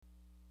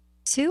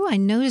Sue, I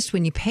noticed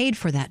when you paid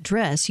for that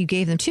dress, you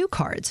gave them 2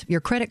 cards, your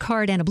credit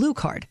card and a blue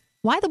card.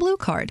 Why the blue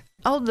card?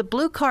 Oh, the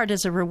blue card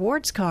is a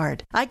rewards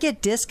card. I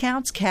get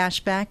discounts,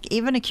 cash back,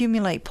 even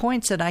accumulate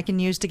points that I can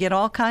use to get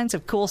all kinds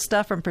of cool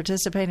stuff from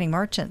participating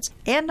merchants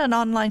and an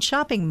online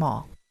shopping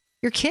mall.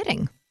 You're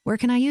kidding. Where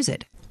can I use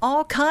it?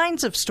 All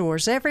kinds of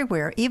stores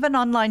everywhere, even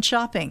online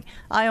shopping.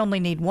 I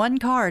only need 1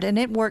 card and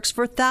it works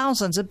for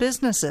thousands of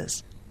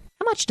businesses.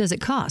 How much does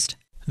it cost?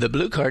 The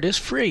blue card is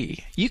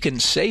free. You can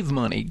save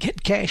money,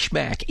 get cash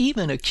back,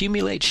 even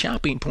accumulate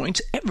shopping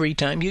points every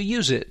time you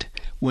use it.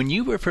 When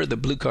you refer the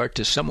blue card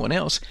to someone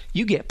else,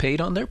 you get paid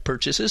on their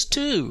purchases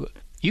too.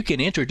 You can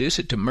introduce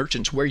it to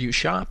merchants where you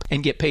shop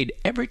and get paid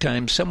every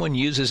time someone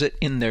uses it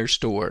in their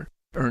store.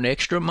 Earn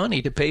extra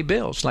money to pay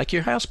bills like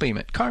your house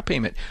payment, car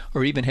payment,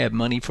 or even have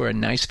money for a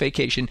nice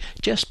vacation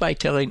just by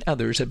telling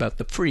others about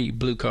the free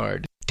blue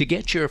card. To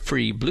get your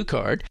free blue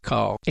card,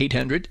 call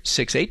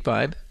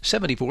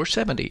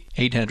 800-685-7470.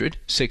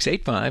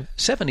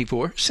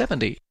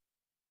 800-685-7470.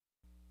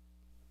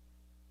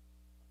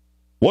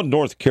 One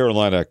North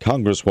Carolina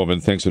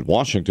congresswoman thinks that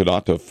Washington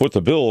ought to foot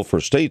the bill for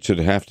states that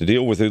have to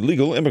deal with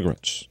illegal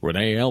immigrants.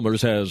 Renee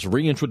Elmers has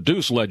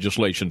reintroduced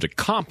legislation to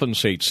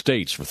compensate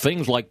states for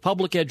things like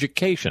public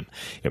education,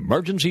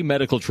 emergency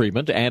medical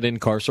treatment, and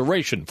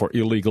incarceration for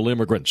illegal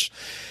immigrants.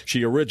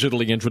 She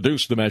originally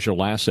introduced the measure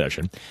last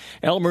session.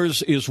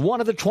 Elmers is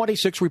one of the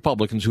 26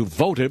 Republicans who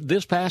voted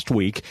this past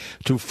week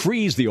to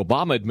freeze the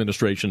Obama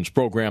administration's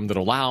program that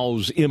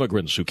allows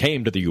immigrants who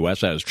came to the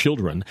U.S. as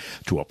children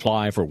to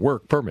apply for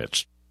work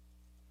permits.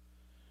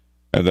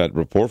 And that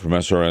report from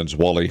SRN's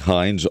Wally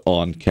Hines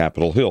on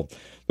Capitol Hill.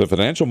 The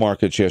financial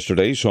markets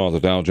yesterday saw the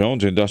Dow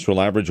Jones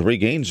Industrial Average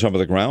regain some of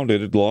the ground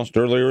it had lost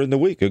earlier in the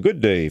week. A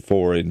good day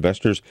for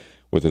investors,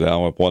 with the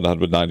Dow up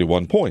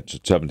 191 points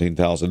at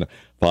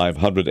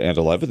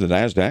 17,511. The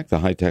NASDAQ, the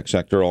high-tech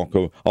sector,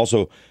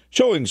 also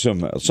showing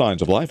some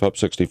signs of life, up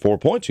 64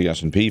 points. The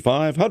S&P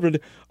 500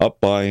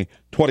 up by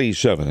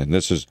 27. And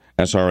this is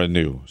SRN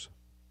News.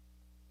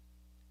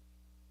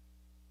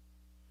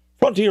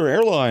 Frontier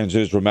Airlines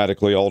is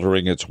dramatically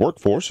altering its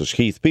workforce, as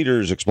Keith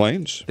Peters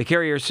explains. The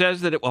carrier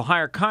says that it will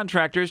hire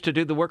contractors to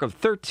do the work of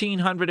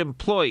 1,300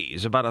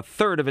 employees, about a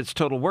third of its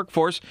total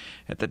workforce,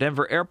 at the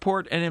Denver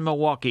airport and in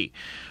Milwaukee.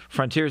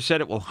 Frontier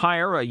said it will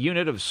hire a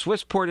unit of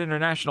Swissport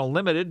International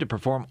Limited to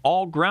perform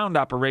all ground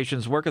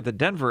operations work at the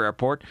Denver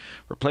airport,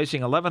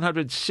 replacing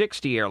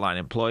 1,160 airline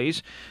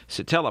employees.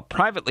 Citel, a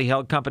privately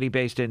held company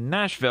based in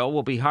Nashville,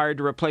 will be hired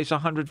to replace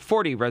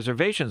 140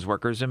 reservations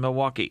workers in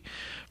Milwaukee.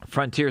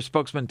 Frontier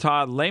spokesman Todd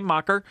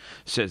Lehmacher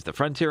says the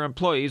Frontier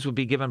employees will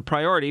be given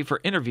priority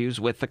for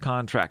interviews with the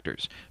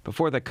contractors.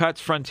 Before the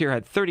cuts, Frontier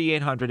had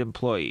 3,800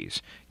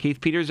 employees. Keith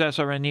Peters,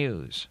 SRN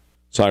News.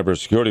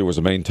 Cybersecurity was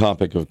the main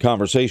topic of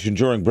conversation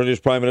during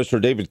British Prime Minister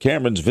David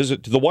Cameron's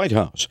visit to the White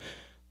House.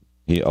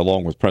 He,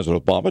 along with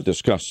President Obama,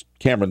 discussed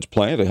Cameron's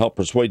plan to help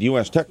persuade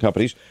U.S. tech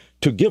companies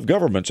to give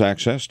governments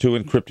access to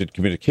encrypted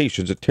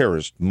communications that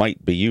terrorists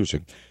might be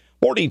using.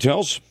 More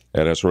details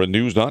at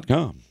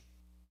srnnews.com.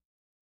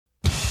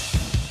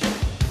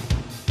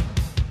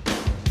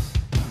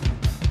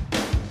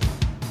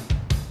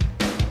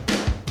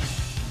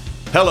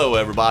 Hello,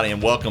 everybody,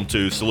 and welcome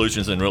to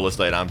Solutions in Real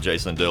Estate. I'm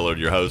Jason Dillard,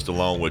 your host,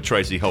 along with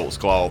Tracy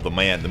Holtz-Claw, the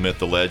man, the myth,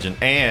 the legend,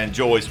 and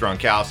Joy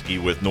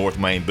Stronkowski with North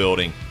Main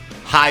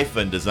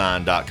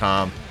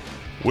Building-Design.com.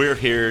 We're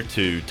here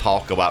to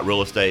talk about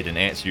real estate and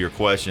answer your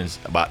questions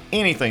about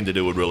anything to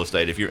do with real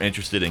estate. If you're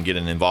interested in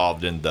getting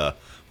involved in the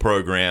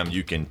program,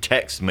 you can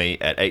text me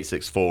at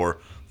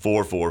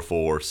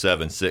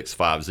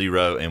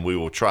 864-444-7650, and we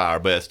will try our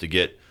best to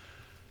get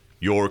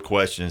your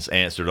questions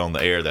answered on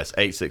the air. That's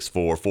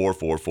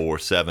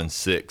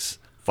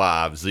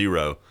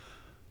 864-444-7650.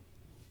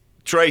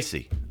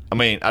 Tracy,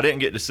 I didn't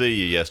get to see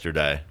you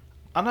yesterday.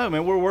 I know,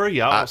 man. Where were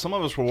you? Some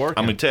of us were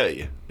working. Let me tell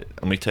you.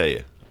 Let me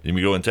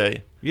go ahead and tell you?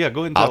 Yeah,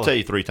 go ahead and tell us. I'll tell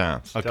you 3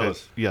 times. Okay. Tell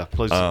us. Yeah,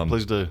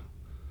 please do.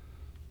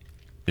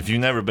 If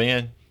you've never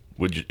been,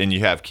 and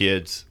you have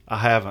kids? I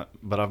haven't,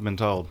 but I've been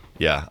told.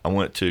 Yeah, I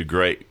went to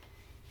Great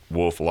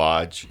Wolf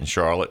Lodge in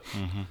Charlotte.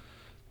 Mm-hmm.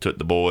 Took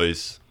the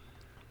boys.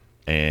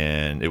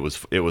 And it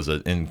was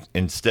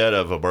instead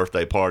of a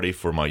birthday party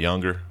for my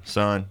younger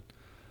son,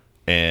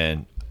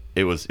 and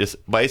it's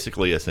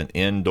basically an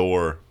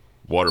indoor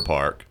water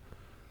park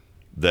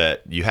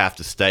that you have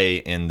to stay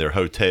in their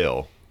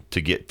hotel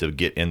to get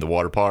in the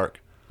water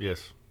park.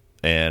 Yes.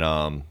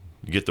 And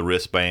you get the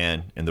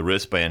wristband, and the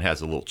wristband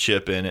has a little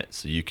chip in it,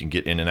 so you can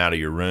get in and out of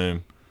your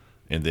room.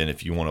 And then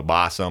if you want to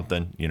buy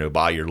something,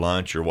 buy your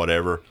lunch or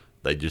whatever,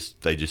 they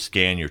just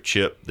scan your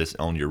chip that's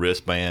on your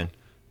wristband,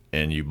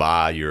 and you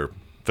buy your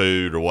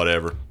food or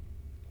whatever.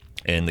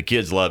 And the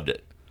kids loved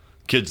it.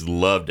 Kids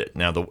loved it.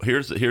 Now,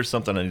 here's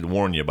something I need to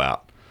warn you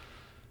about.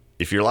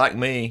 If you're like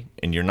me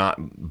and you're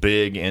not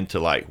big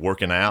into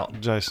working out,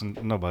 Jason,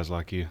 nobody's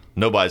like you.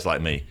 Nobody's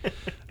like me.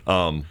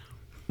 Now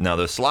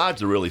the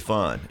slides are really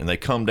fun and they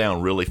come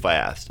down really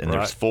fast. And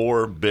There's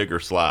 4 bigger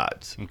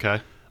slides.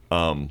 Okay.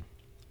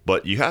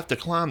 But you have to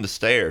climb the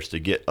stairs to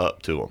get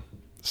up to them.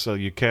 So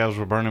your calves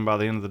were burning by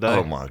the end of the day?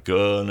 Oh, my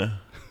goodness.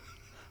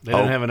 They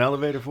didn't have an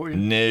elevator for you?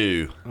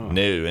 No.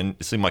 And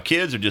see, my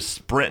kids are just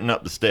sprinting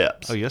up the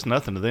steps. Oh, yeah, it's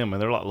nothing to them, man.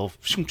 They're like little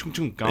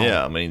gone.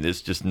 Yeah, I mean,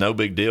 it's just no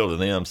big deal to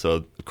them.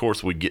 So, of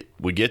course, we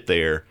get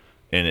there,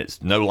 and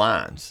it's no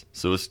lines.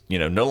 So, it's,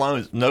 no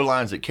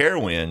lines at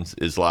Carowinds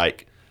is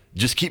like,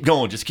 just keep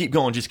going, just keep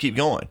going, just keep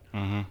going.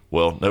 Mm-hmm.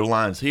 Well, no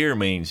lines here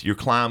means you're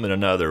climbing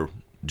another,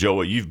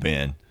 Joey, you've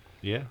been.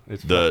 Yeah.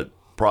 It's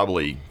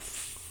probably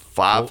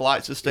 5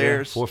 flights of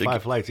stairs. Yeah, 4 or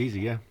 5 flights,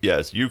 easy, yeah.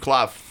 Yes, you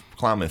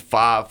climbing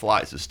 5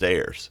 flights of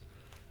stairs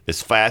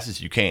as fast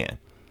as you can.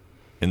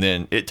 And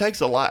then it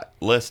takes a lot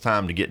less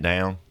time to get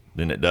down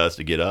than it does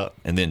to get up.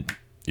 And then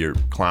you're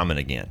climbing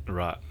again.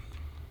 Right.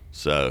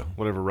 So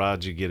whatever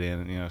ride you get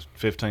in,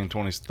 15,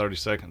 20, 30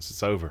 seconds,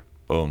 it's over.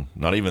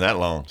 Not even that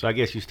long. So I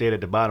guess you stayed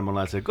at the bottom and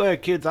I said, go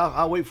ahead, kids,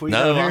 I'll wait for you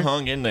No, down here. I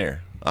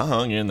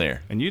hung in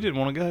there. And you didn't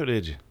want to go,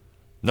 did you?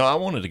 No, I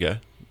wanted to go.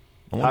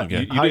 How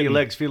are your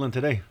legs feeling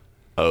today?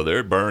 Oh,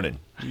 they're burning.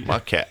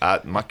 I've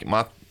got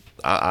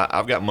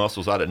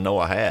muscles I didn't know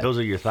I had. Those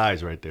are your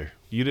thighs right there.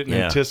 You didn't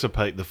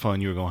anticipate the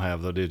fun you were going to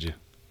have, though, did you?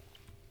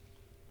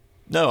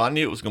 No, I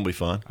knew it was going to be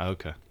fun.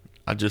 Okay.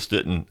 I just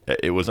didn't.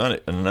 It was an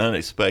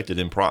unexpected,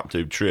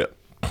 impromptu trip.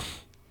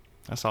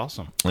 That's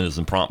awesome. It was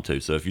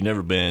impromptu. So if you've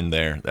never been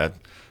there, that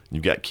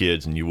you've got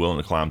kids and you're willing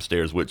to climb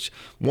stairs, which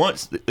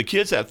once the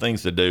kids have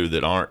things to do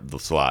that aren't the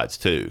slides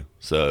too.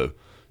 So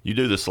you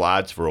do the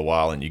slides for a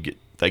while and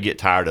they get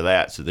tired of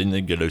that. So then they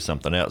go do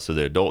something else. So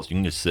the adults, you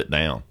can just sit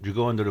down. Did you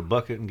go into the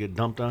bucket and get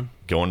dumped on?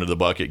 Go into the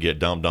bucket, get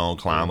dumped on,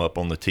 climb up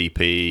on the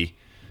TP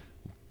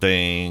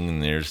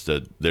thing.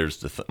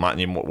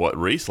 And what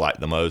Reese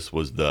liked the most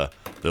was the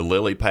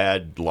lily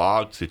pad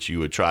logs that you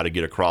would try to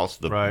get across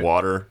the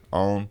water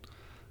on.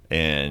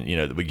 And,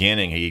 at the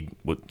beginning, he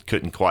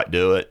couldn't quite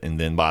do it. And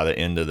then by the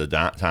end of the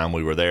time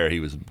we were there,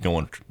 he was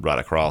going right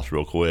across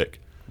real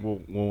quick. Well,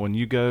 when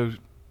you go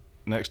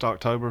next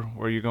October,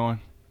 where are you going?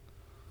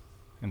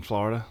 In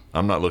Florida?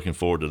 I'm not looking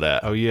forward to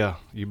that. Oh, yeah.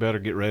 You better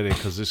get ready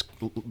because this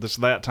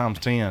that times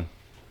 10.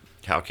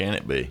 How can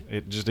it be?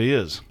 It just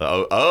is.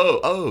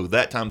 Oh,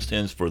 that times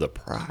 10's for the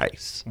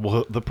price.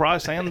 Well, the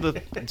price and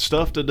the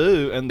stuff to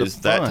do and the Is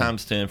fun. that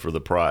times 10 for the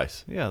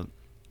price? Yeah,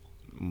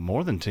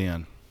 more than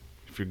 10.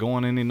 If you're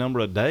going any number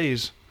of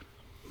days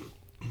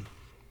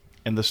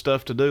and the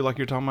stuff to do, like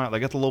you're talking about, they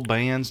got the little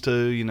bands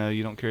too. You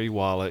don't carry your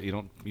wallet.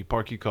 You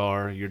park your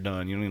car, you're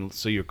done. You don't even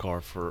see your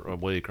car for a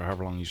week or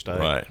however long you stay.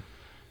 Right.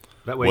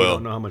 That way you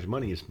don't know how much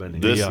money you're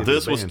spending.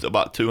 This was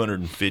about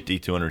 $250,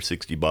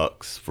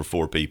 $260 for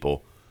 4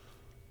 people.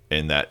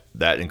 And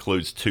that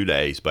includes 2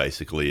 days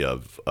basically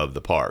of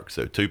the park.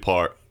 So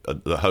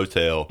the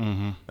hotel.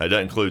 Mm-hmm. That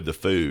doesn't include the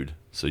food.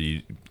 So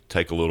you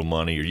take a little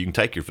money, or you can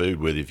take your food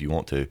with you if you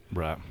want to.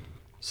 Right.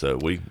 So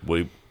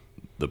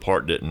the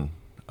park didn't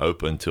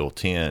open till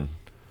 10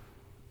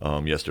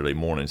 yesterday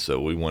morning.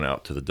 So we went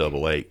out to the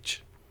Double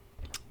H.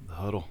 The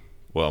Huddle.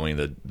 Well, I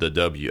mean the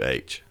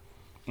WH.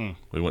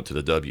 We went to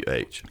the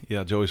WH.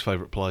 Yeah, Joey's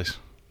favorite place.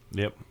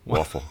 Yep.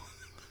 Waffle.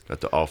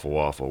 Got the awful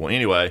waffle. Well,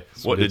 anyway,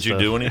 did you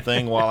do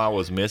anything while I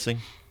was missing?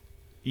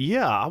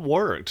 Yeah, I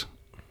worked.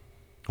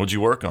 What'd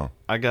you work on?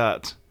 I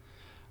got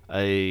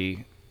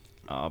a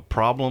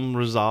problem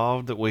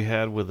resolved that we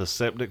had with a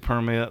septic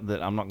permit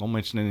that I'm not going to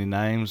mention any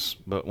names,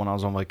 but when I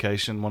was on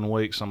vacation one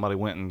week, somebody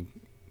went and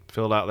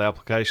filled out the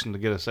application to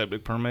get a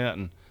septic permit,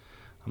 and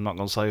I'm not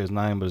going to say his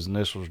name, but his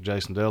initials were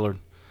Jason Dillard,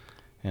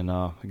 and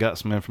I got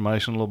some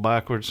information a little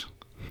backwards.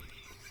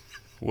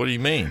 What do you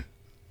mean?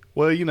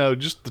 Well,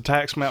 just the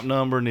tax map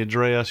number and the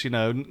address,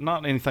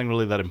 not anything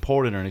really that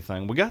important or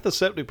anything. We got the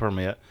septic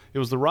permit. It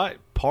was the right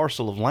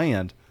parcel of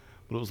land,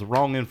 but it was the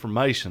wrong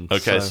information.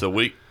 Okay, so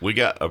we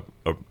got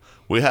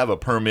we have a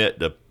permit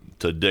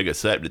to dig a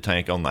septic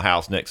tank on the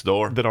house next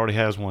door. That already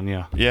has one,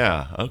 yeah.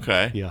 Yeah,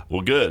 okay. Yeah.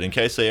 Well, good. In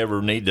case they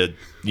ever need to,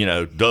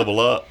 double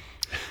up.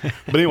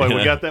 But anyway,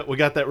 we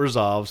got that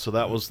resolved. So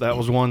that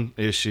was one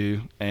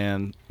issue.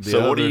 And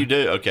so what do you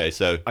do? Okay,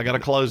 so I got a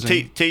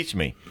closing. Teach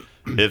me.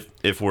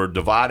 If we're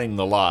dividing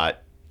the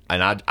lot,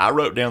 and I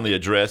wrote down the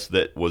address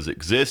that was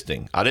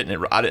existing. I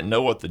didn't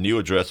know what the new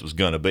address was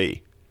going to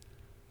be,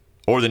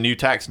 or the new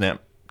tax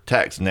map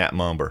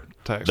number.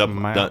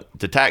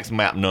 The tax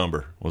map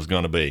number was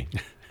going to be.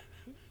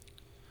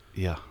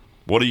 Yeah.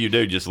 What do you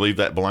do? Just leave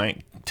that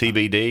blank?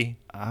 TBD?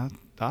 I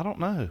don't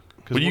know.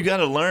 Well, you got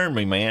to learn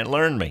me, man.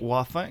 Learn me.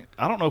 Well,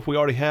 I don't know if we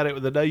already had it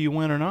the day you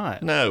went or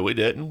not. No, we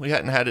didn't. We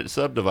hadn't had it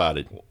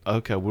subdivided.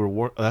 Okay,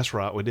 that's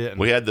right. We didn't.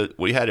 We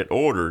had it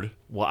ordered.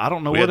 Well, I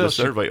don't know what else. We had the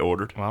survey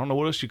ordered. Well, I don't know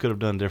what else you could have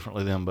done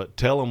differently then, but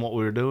tell them what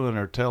we were doing,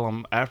 or tell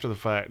them after the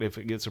fact if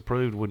it gets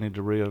approved, we need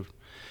to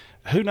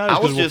Who knows? I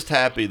was just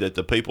happy that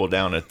the people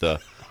down at the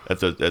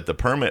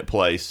permit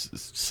place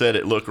said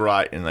it looked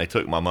right, and they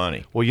took my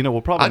money. Well,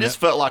 we'll probably. I just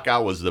felt like I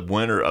was the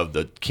winner of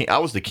the king. I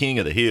was the king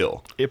of the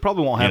hill. It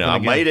probably won't happen. I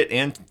again. made it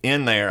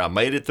in there. I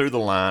made it through the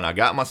line. I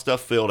got my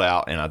stuff filled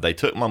out, and they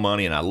took my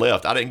money, and I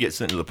left. I didn't get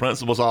sent to the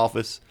principal's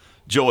office.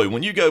 Joey,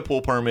 when you go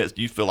pull permits,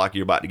 do you feel like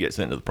you're about to get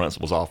sent to the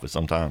principal's office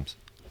sometimes?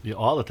 Yeah,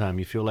 all the time.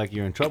 You feel like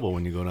you're in trouble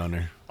when you go down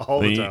there.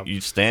 All the time.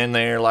 You stand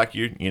there like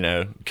you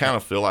kind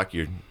of feel like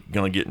you're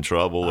going to get in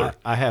trouble. Or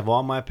I have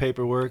all my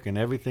paperwork and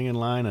everything in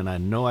line, and I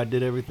know I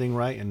did everything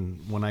right.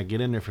 And when I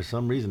get in there, for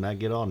some reason, I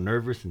get all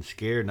nervous and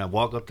scared, and I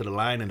walk up to the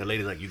line, and the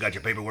lady's like, "You got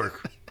your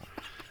paperwork?"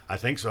 I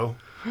think so.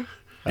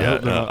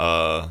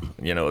 Yeah,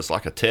 it's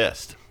like a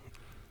test.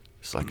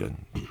 It's like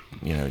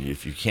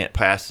if you can't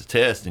pass the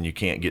test, then you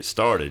can't get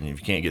started, and if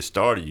you can't get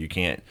started, you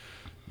can't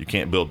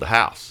build the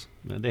house.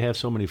 They have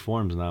so many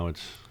forms now.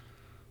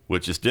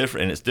 Which is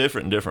different, and it's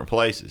different in different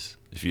places.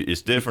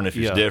 It's different if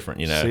it's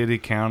different, City,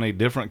 county,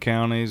 different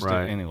counties.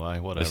 Right. Anyway,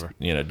 whatever.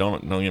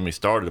 Don't get me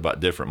started about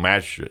different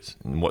magistrates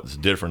and what's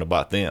different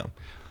about them.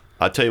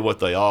 I tell you what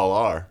they all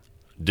are,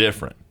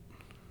 different.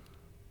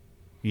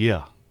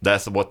 Yeah.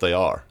 That's what they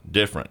are,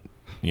 different.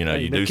 You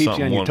do keeps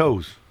something you on your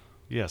toes.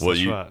 Yes,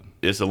 that's right.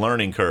 It's a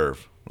learning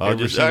curve. I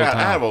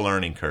have a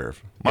learning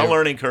curve. My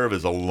learning curve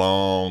is a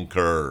long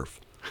curve.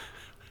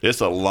 It's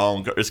a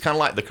long curve. It's kind of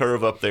like the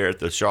curve up there at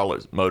the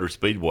Charlotte Motor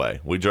Speedway.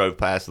 We drove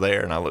past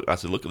there, and I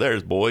said, "Look,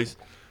 there's boys.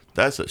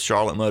 That's at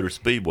Charlotte Motor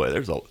Speedway.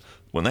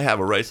 When they have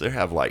a race, they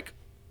have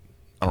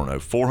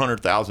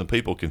 400,000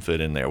 people can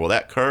fit in there. Well,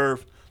 that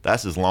curve,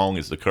 that's as long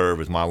as the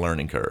curve is my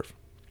learning curve.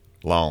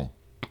 Long.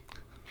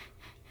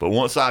 But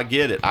once I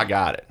get it, I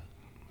got it."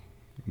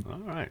 All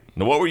right.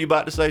 Now, what were you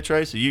about to say,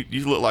 Tracy?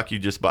 You look like you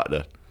just about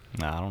to.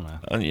 No, I don't know.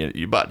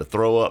 You about to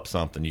throw up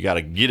something. You got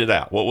to get it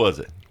out. What was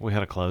it? We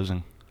had a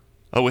closing.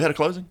 Oh, we had a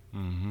closing?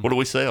 Mm-hmm. What did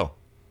we sell?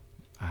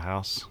 A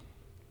house.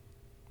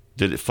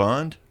 Did it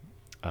fund?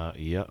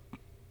 Yep.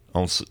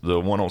 On the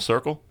one on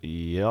Circle?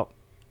 Yep.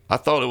 I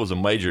thought it was a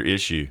major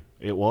issue.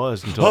 It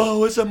was.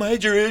 It's a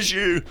major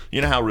issue.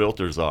 You know how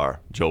realtors are,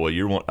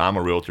 Joey. I'm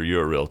a realtor.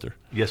 You're a realtor.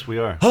 Yes, we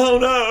are. Oh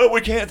no,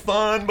 we can't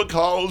fund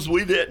because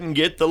we didn't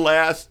get the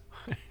last.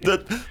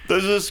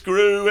 There's a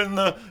screw in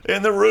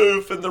the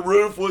roof, and the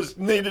roof was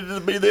needed to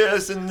be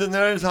this, and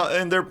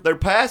then they're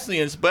passing the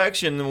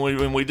inspection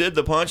when we did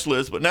the punch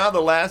list, but now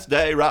the last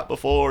day right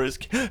before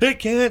it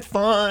can't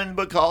fund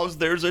because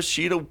there's a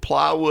sheet of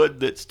plywood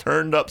that's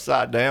turned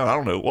upside down. I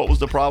don't know what was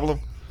the problem.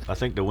 I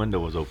think the window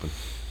was open.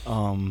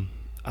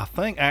 I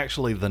think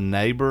actually the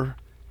neighbor,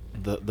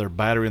 their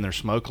battery and their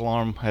smoke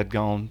alarm had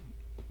gone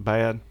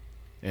bad,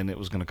 and it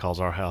was going to cause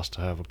our house to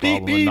have a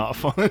problem and not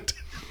fund.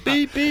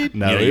 Beep beep.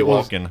 No, it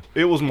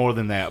was more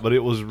than that, but it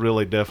was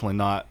really definitely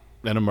not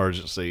an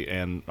emergency.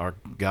 And our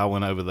guy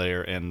went over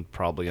there, and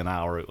probably an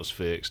hour it was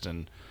fixed,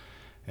 and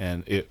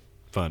it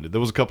funded.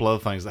 There was a couple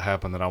other things that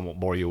happened that I won't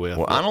bore you with.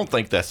 Well, I don't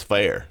think that's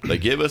fair. They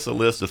give us a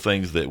list of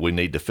things that we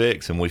need to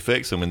fix, and we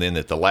fix them, and then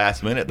at the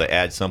last minute they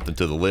add something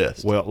to the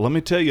list. Well, let me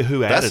tell you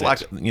who added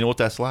it. You know what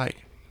that's like?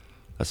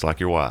 That's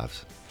like your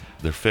wives.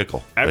 They're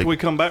fickle. After we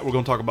come back, we're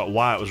going to talk about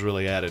why it was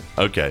really added.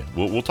 Okay,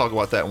 we'll talk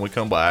about that when we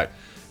come back.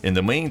 In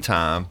the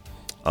meantime,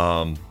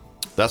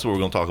 that's what we're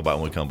going to talk about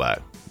when we come back.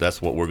 That's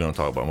what we're going to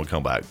talk about when we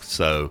come back.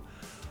 So,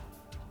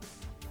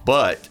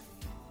 but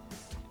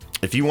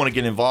if you want to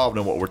get involved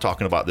in what we're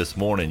talking about this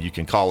morning, you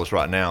can call us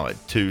right now at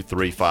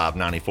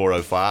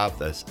 235-9405.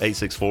 That's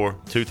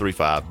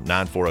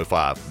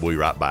 864-235-9405. We'll be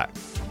right back.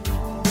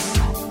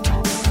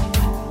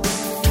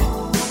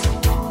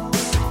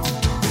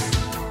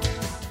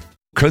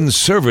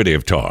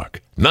 Conservative Talk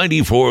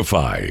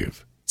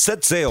 94.5.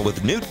 Set sail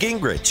with Newt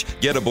Gingrich.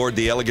 Get aboard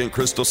the Elegant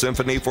Crystal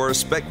Symphony for a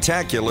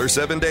spectacular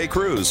 7-day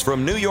cruise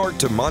from New York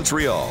to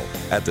Montreal.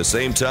 At the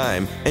same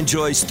time,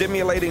 enjoy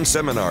stimulating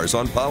seminars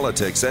on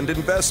politics and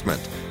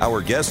investment. Our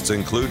guests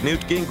include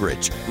Newt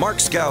Gingrich, Mark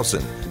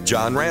Skousen,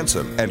 John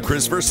Ransom, and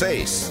Chris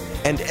Versace.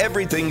 And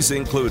everything's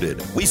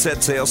included. We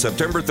set sail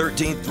September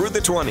 13th through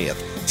the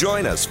 20th.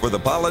 Join us for the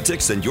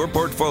Politics in Your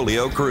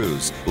Portfolio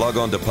cruise. Log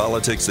on to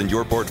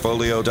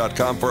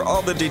politicsandyourportfolio.com for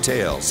all the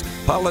details.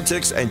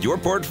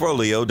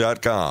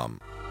 politicsandyourportfolio.com.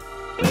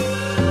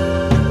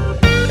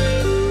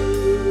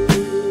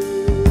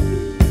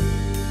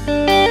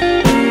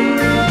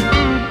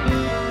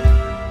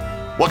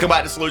 Welcome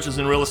back to Solutions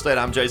in Real Estate.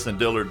 I'm Jason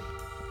Dillard,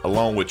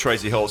 along with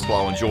Tracy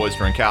Holtzclaw and Joy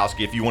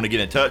Strankowski. If you want to get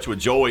in touch with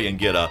Joey and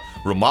get a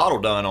remodel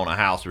done on a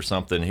house or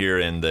something here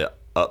in the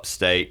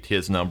upstate,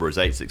 his number is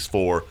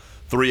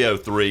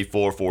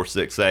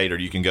 864-303-4468, or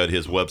you can go to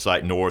his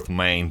website,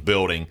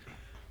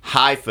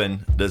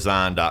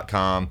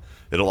 northmainbuilding-design.com.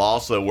 It'll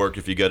also work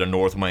if you go to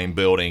North Main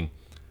Building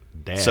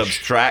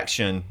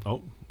subtraction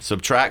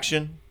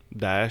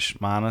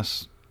dash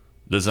minus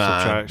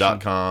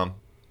design.com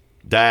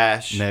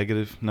dash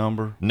negative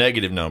number.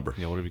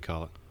 Yeah, whatever you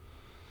call it.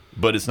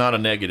 But it's not a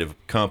negative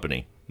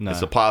company. No.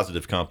 It's a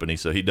positive company.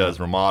 So he does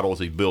remodels.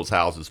 He builds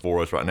houses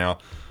for us right now.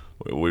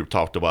 We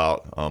talked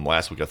about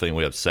last week, I think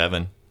we have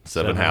seven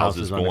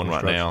houses going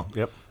right now.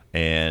 Yep.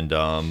 And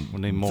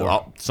we need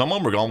more. Some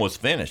of them are almost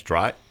finished,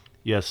 right?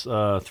 Yes,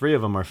 3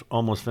 of them are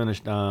almost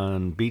finished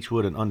on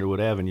Beechwood and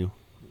Underwood Avenue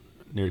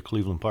near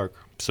Cleveland Park.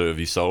 So have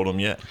you sold them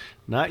yet?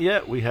 Not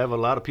yet. We have a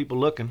lot of people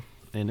looking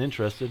and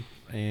interested.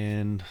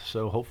 And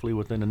so hopefully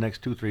within the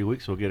next 2-3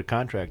 weeks, we'll get a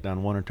contract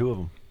on 1 or 2 of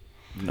them.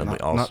 That'd be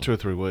awesome. Not 2 or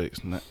 3 weeks.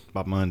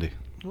 By Monday.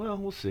 Well,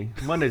 we'll see.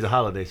 Monday's a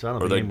holiday, so I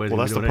don't think anybody's Well,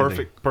 that's the doing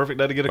anything. perfect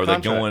day to get a Are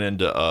contract. they going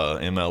into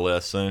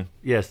MLS soon?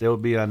 Yes, they will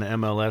be on the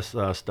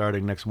MLS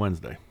starting next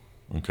Wednesday.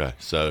 Okay,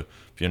 so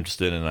if you're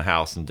interested in a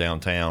house in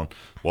downtown,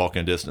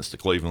 walking distance to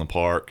Cleveland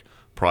Park,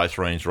 price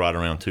range right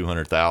around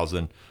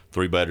 $200,000,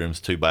 3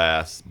 bedrooms, 2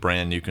 baths,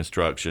 brand new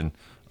construction.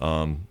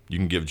 You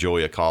can give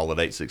Joey a call at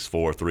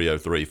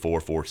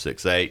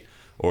 864-303-4468,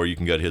 or you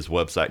can go to his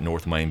website,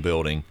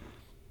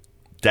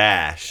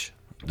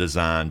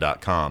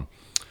 northmainbuilding-design.com.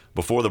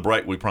 Before the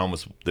break, we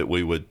promised that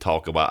we would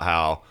talk about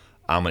how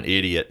I'm an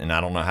idiot and I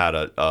don't know how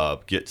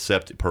to get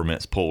septic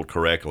permits pulled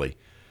correctly.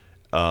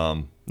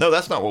 No,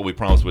 that's not what we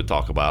promised we'd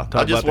talk about.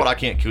 I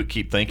can't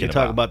keep thinking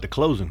about. Talk about the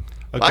closing.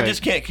 Okay. I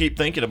just can't keep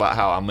thinking about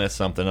how I messed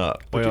something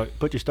up.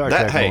 Put your Star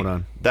Trek mode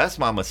on. That's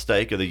my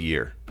mistake of the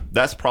year.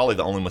 That's probably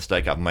the only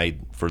mistake I've made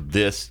for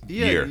this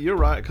year. You're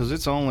right, because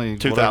it's only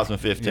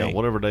 2015.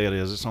 Whatever day it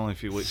is, it's only a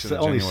few weeks in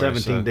only January,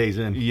 17 days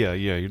in. Yeah,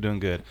 you're doing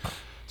good.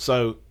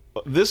 So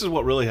this is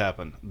what really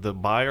happened. The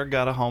buyer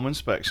got a home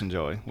inspection,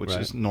 Joey, which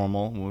is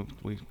normal.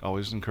 We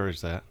always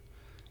encourage that.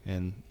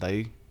 And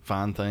they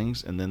find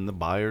things, and then the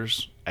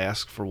buyers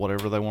ask for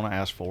whatever they want to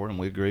ask for, and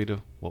we agree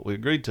to what we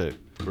agreed to.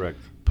 Correct.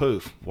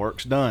 Poof,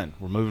 work's done.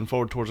 We're moving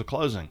forward towards a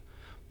closing.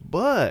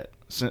 But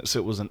since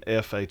it was an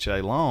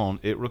FHA loan,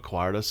 it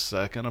required a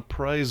second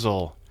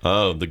appraisal.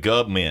 Oh, the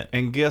government.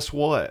 And guess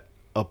what?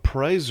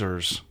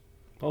 Appraisers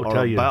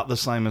are about the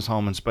same as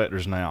home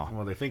inspectors now.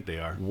 Well, they think they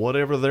are.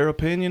 Whatever their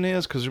opinion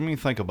is, because I mean,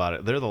 think about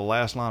it. They're the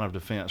last line of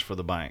defense for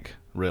the bank,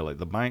 really.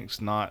 The bank's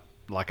not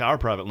like our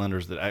private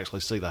lenders that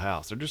actually see the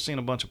house. They're just seeing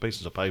a bunch of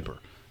pieces of paper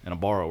and a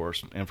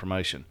borrower's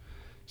information.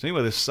 So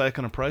anyway, this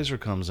second appraiser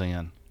comes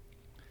in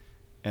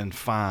and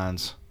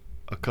finds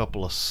a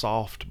couple of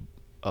soft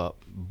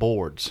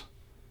boards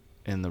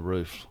in the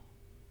roof.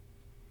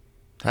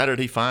 How did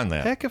he find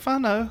that? Heck if I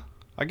know.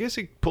 I guess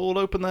he pulled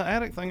open the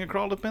attic thing and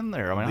crawled up in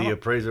there. I mean, the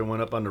appraiser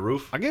went up on the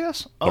roof? I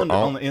guess.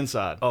 On the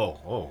inside.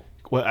 Oh.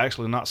 Well,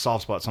 actually, not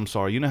soft spots. I'm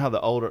sorry. You know how the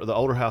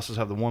older houses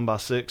have the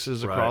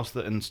 1x6s across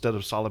instead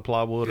of solid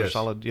plywood or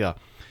solid? Yeah.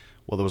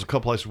 Well, there was a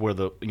couple places where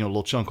the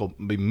little chunk will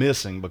be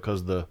missing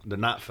because the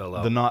knot fell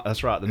out.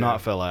 That's right. The knot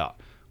fell out.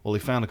 Well, he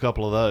found a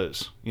couple of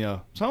those.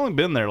 It's only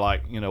been there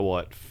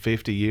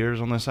 50 years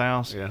on this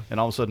house. Yeah. And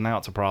all of a sudden now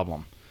it's a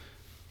problem.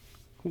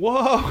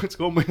 Whoa, it's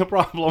going to be a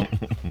problem.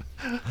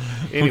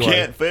 Anyway, we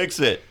can't fix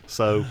it.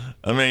 So,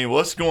 I mean,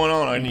 what's going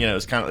on?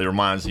 It's it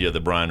reminds you of the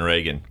Brian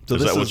Reagan. So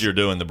is that what you're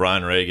doing? The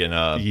Brian Reagan?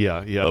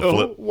 Yeah.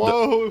 Flip,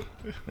 whoa.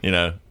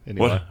 Anyway.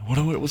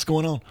 What's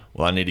going on?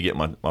 Well, I need to get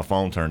my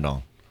phone turned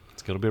on.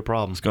 It's going to be a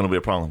problem. It's going to be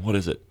a problem. What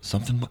is it?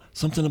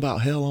 Something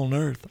about hell on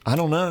earth. I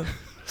don't know.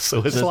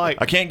 So it's like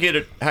I can't get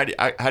it.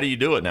 How do you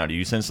do it now? Do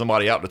you send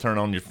somebody out to turn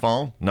on your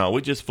phone? No,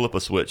 we just flip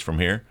a switch from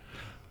here.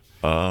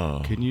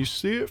 Oh. Can you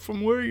see it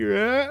from where you're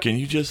at? Can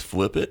you just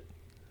flip it?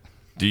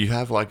 Do you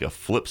have like a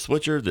flip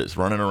switcher that's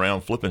running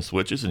around flipping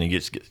switches and he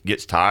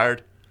gets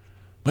tired?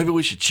 Maybe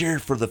we should cheer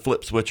for the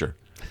flip switcher.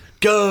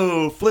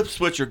 Go, flip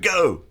switcher,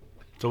 go.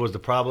 So was the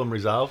problem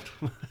resolved?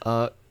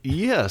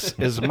 Yes.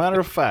 As a matter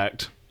of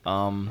fact,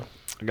 I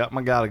got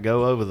my guy to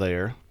go over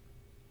there.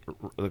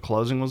 The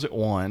closing was at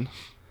 1.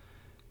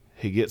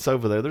 He gets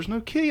over there. There's no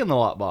key in the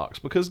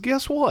lockbox because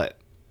guess what?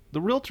 The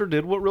realtor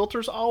did what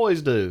realtors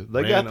always do.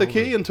 They got the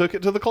key and took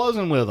it to the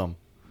closing with them.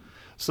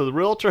 So the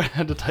realtor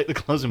had to take the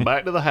closing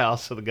back to the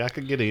house so the guy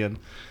could get in.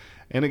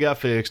 And it got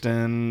fixed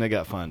and they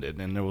got funded.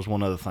 And there was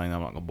one other thing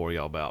I'm not going to bore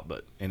y'all about.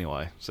 But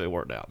anyway, so it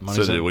worked out.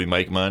 Did we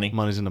make money?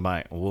 Money's in the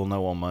bank. We'll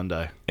know on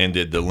Monday. And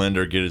did the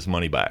lender get his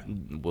money back?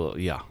 Well,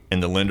 yeah.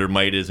 And the lender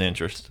made his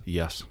interest?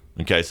 Yes.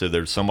 Okay, so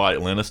there's somebody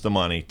that lent us the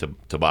money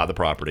to buy the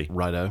property.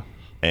 Righto.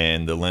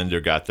 And the lender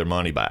got their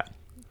money back.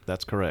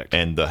 That's correct.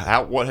 And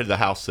what did the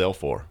house sell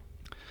for?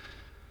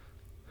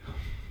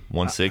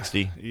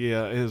 160.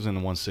 Yeah, it was in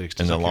the 160s.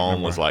 And the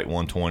loan was like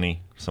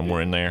 120,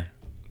 somewhere in there.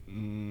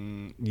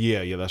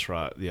 Yeah, that's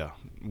right. Yeah,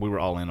 we were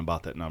all in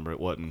about that number. It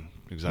wasn't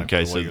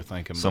exactly the way you're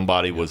thinking.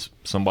 Somebody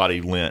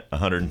lent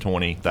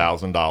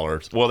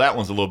 $120,000. Well, that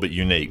one's a little bit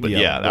unique, but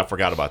I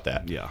forgot about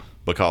that. Yeah,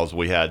 because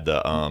we had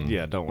the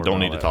don't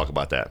need to talk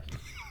about that.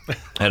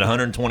 Had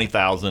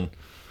 $120,000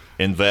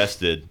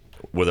 invested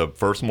with a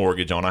first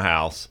mortgage on a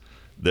house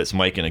that's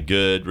making a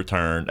good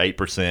return.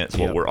 8% is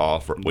what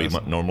we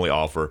normally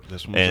offer.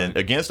 And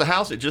against the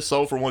house, it just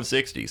sold for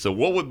 $160,000. So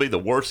what would be the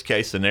worst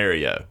case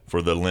scenario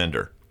for the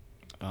lender?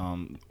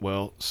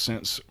 Well,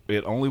 since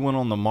it only went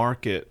on the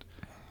market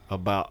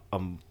about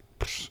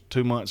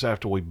 2 months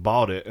after we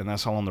bought it, and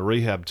that's how long the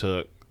rehab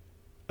took,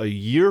 a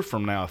year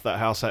from now, if that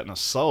house hadn't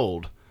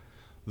sold,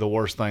 the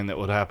worst thing that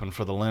would happen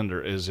for the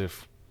lender is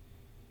if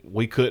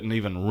we couldn't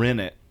even rent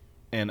it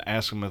and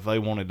ask them if they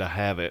wanted to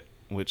have it,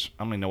 which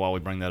I don't even know why we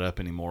bring that up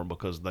anymore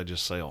because they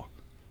just sell.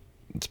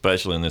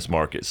 Especially in this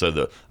market.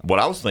 So what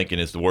I was thinking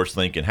is the worst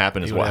thing can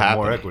happen is what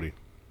happened. More equity.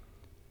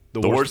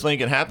 The worst thing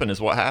can happen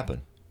is what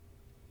happened.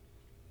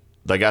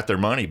 They got their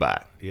money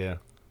back. Yeah.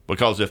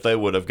 Because if they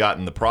would have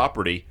gotten the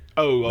property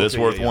that's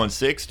worth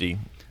 $160,000,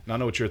 And I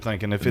know what you're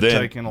thinking. If it's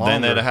taken longer,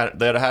 then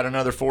they'd have had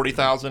another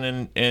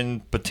 $40,000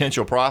 in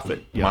potential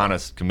profit,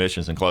 minus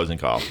commissions and closing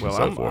costs. Well,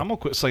 and so forth. I'm gonna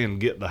quit saying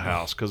get the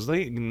house because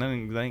they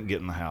ain't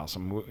getting the house.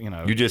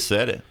 You just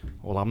said it.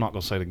 Well, I'm not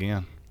gonna say it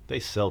again. They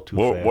sell too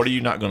fast. What are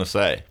you not going to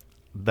say?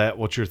 That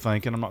what you're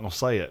thinking. I'm not gonna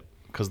say it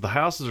because the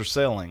houses are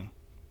selling.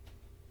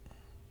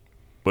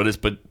 But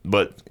if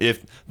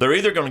they're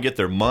either going to get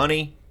their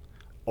money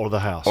or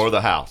the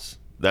house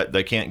that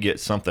they can't get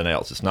something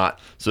else. It's not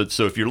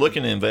so if you're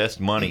looking to invest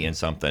money in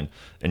something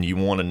and you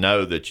want to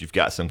know that you've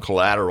got some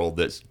collateral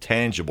that's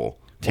tangible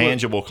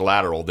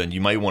collateral, then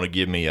you may want to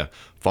give me a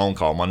phone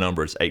call. My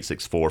number is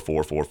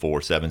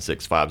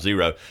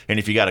 864-444-7650. And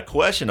if you got a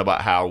question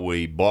about how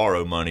we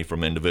borrow money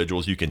from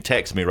individuals, you can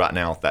text me right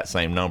now with that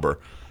same number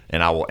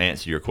and I will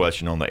answer your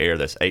question on the air.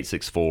 That's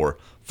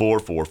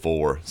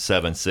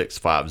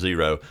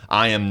 864-444-7650.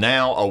 I am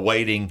now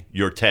awaiting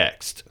your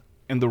text.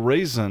 And the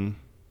reason,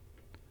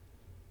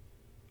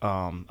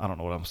 I don't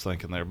know what I was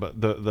thinking there, but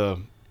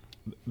the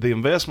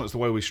investments, the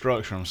way we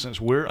structure them,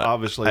 since we're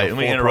obviously let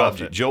me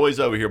interrupt you. Joey's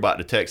over here about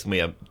to text me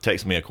a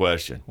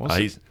question.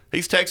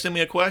 He's texting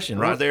me a question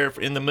right there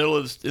in the middle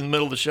of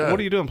the show. What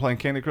are you doing? Playing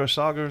Candy Crush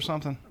Saga or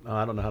something? No,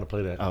 I don't know how to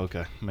play that. Oh,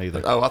 okay, me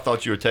either. Oh, I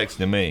thought you were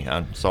texting me.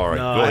 I'm sorry.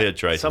 No, Go ahead,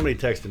 Tracy. Somebody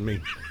texted me.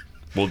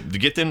 Well,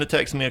 get them to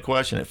text me a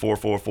question at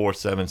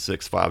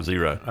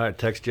 444-7650. All right,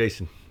 text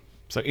Jason.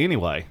 So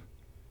anyway,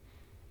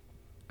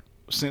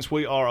 since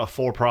we are a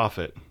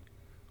for-profit,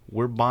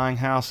 we're buying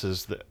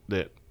houses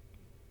that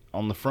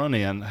on the front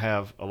end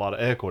have a lot of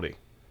equity,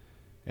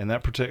 and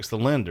that protects the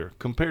lender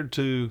compared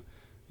to,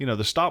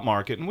 the stock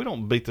market. And we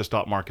don't beat the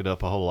stock market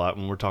up a whole lot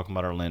when we're talking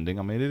about our lending.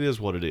 I mean, it is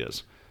what it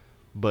is,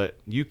 but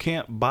you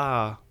can't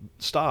buy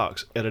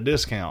stocks at a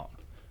discount.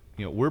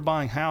 We're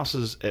buying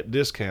houses at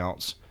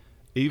discounts,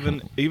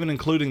 even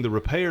including the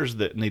repairs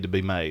that need to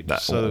be made.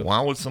 So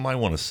why would somebody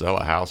want to sell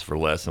a house for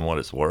less than what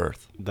it's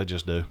worth? They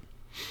just do.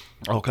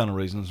 All kind of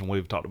reasons, and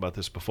we've talked about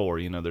this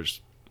before. There's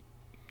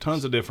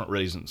tons of different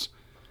reasons.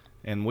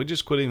 And we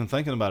just quit even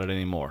thinking about it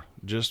anymore.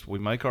 We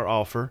make our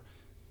offer,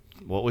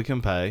 what we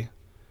can pay,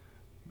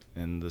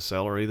 and the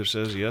seller either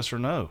says yes or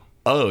no.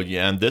 Oh,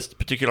 yeah, and this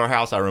particular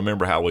house, I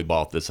remember how we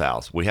bought this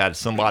house. We had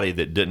somebody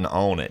that didn't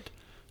own it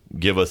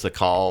give us a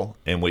call,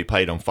 and we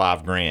paid them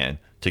 $5,000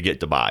 to get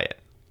to buy it.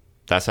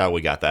 That's how we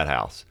got that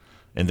house.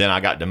 And then I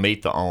got to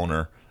meet the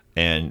owner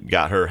and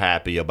got her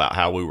happy about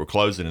how we were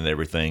closing and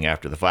everything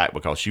after the fact,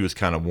 because she was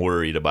kind of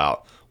worried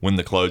about when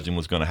the closing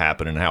was going to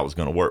happen and how it was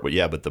going to work.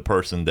 But the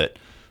person that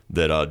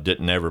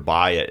didn't ever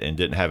buy it and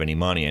didn't have any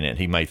money in it,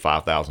 he made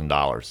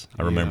 $5,000.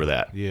 I remember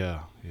that. Yeah.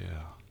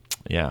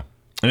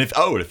 And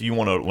if you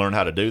want to learn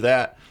how to do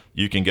that,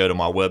 you can go to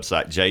my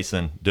website,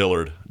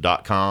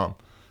 jasondillard.com.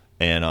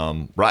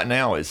 And right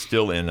now it's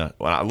still in.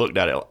 When I looked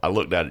at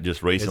it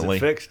just recently.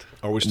 Is it fixed?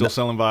 Are we still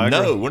selling Viagra?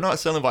 No, we're not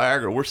selling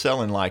Viagra. We're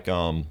selling like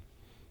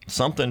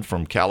something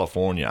from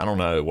California. I don't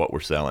know what we're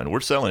selling.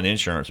 We're selling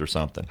insurance or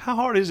something. How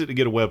hard is it to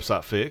get a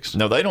website fixed?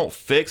 No, they don't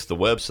fix the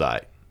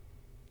website.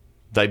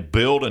 They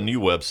build a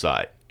new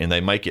website and they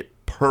make it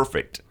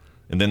perfect,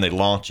 and then they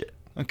launch it.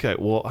 Okay.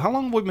 Well, how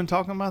long have we been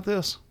talking about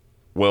this?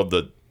 Well,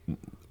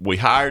 we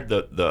hired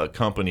the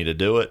company to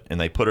do it, and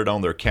they put it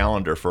on their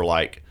calendar for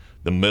like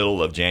the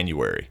middle of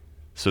January.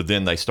 So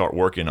then they start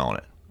working on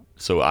it.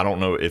 So I don't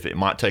know if it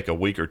might take a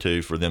week or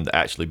two for them to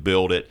actually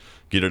build it,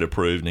 get it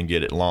approved, and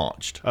get it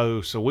launched.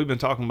 Oh, so we've been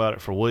talking about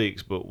it for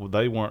weeks, but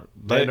it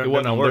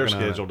wasn't on their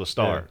schedule to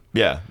start.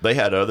 Yeah, they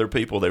had other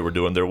people they were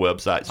doing their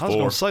websites for. I was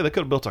going to say, they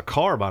could have built a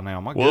car by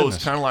now. My goodness. Well,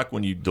 it's kind of like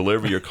when you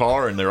deliver your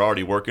car and they're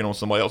already working on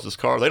somebody else's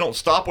car. They don't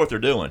stop what they're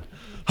doing.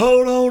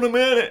 Hold on a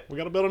minute. We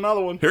got to build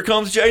another one. Here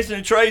comes Jason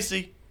and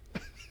Tracy.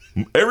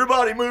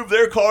 Everybody move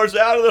their cars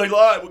out of the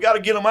lot. We got to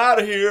get them out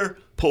of here.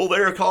 Pull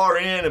their car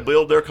in and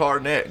build their car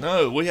next.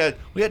 No, we had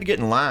to get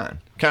in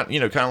line. Kind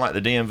of like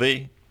the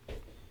DMV.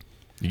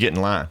 You get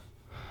in line.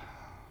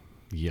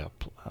 Yeah,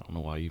 I don't know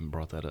why you even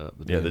brought that up.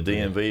 The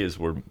DMV is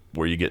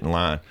where you get in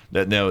line.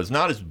 Now, it's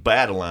not as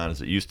bad a line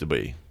as it used to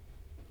be.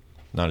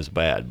 Not as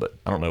bad, but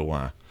I don't know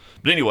why.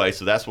 But anyway,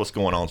 so that's what's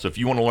going on. So if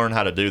you want to learn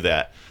how to do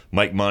that,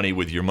 make money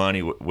with your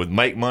money,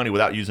 make money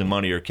without using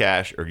money or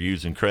cash or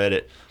using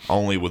credit,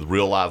 only with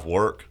real life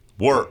work.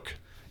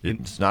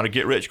 It's not a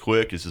get rich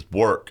quick. It's just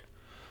work.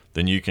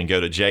 Then you can go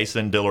to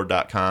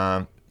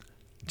jasondillard.com,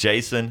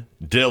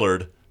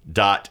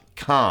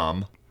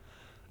 jasondillard.com,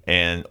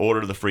 and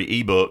order the free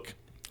ebook.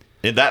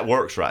 And that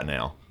works right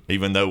now,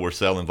 even though we're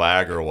selling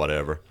Viagra or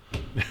whatever.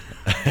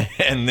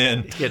 And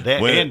then get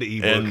that and the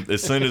ebook. And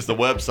as soon as the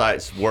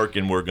website's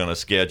working, we're going to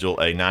schedule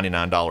a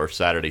 $99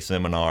 Saturday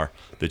seminar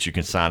that you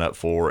can sign up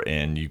for,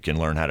 and you can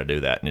learn how to do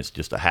that. And it's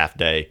just a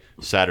half-day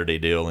Saturday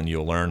deal, and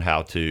you'll learn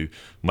how to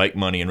make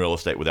money in real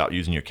estate without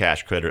using your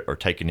cash credit or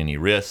taking any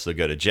risks. So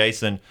go to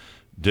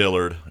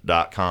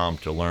jasondillard.com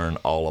to learn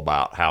all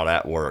about how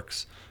that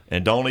works.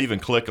 And don't even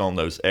click on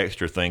those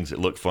extra things that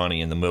look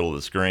funny in the middle of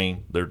the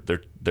screen.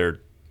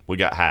 We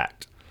got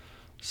hacked.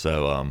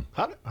 So,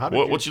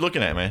 what you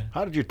looking at, man?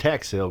 How did your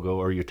tax sale go,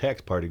 or your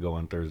tax party go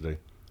on Thursday?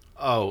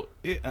 Oh,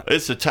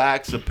 it's a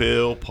tax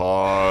appeal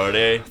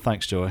party.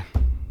 Thanks, Joey.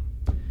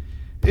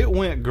 It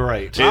went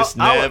great. It's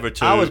never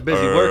too I was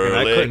busy working.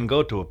 I early. couldn't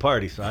go to a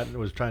party, so I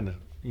was trying to,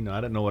 I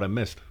didn't know what I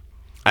missed.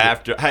 And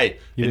you didn't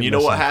know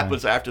miss what anything.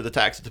 happens after the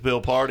tax appeal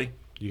party?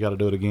 You got to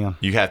do it again.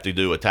 You have to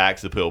do a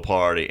tax appeal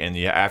party, and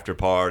the after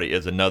party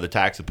is another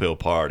tax appeal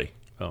party.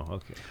 Oh,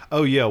 okay.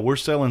 Oh, yeah. We're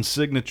selling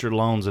signature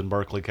loans in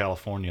Berkeley,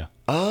 California.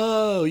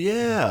 Oh,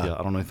 yeah. Yeah,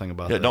 I don't know anything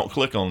about Yeah, that. don't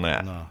click on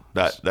that. No.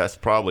 That's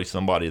probably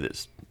somebody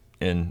that's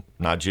in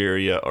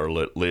Nigeria or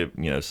live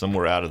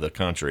somewhere out of the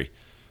country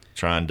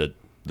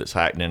that's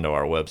hacked into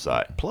our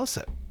website. Plus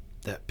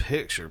that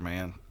picture,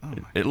 man. Oh,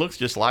 my It looks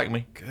just like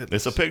me. goodness.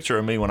 It's a picture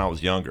of me when I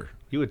was younger.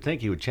 You would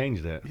think he would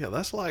change that. Yeah,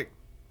 that's like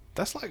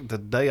the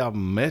day I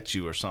met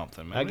you or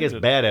something, man. I guess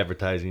bad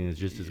advertising is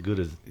just as good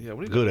as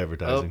good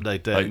advertising.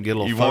 Update that Like, and get a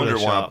little you wonder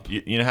why.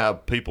 Photoshop. You know how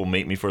people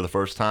meet me for the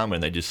first time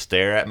and they just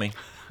stare at me?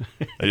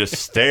 They're just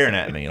staring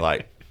at me,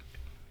 like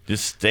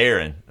just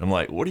staring. I'm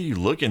like, what are you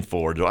looking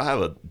for? Do I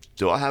have a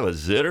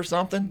zit or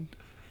something?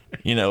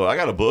 I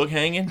got a book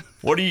hanging.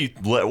 What are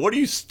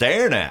you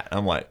staring at?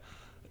 I'm like,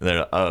 they're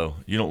like, oh,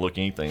 you don't look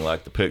anything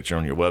like the picture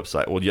on your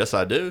website. Well, yes,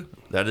 I do.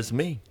 That is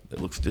me.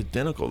 It looks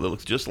identical. It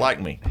looks just like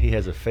me. He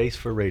has a face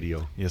for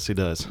radio. Yes, he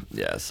does.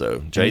 Yeah. So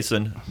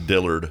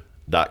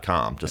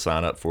JasonDillard.com to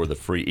sign up for the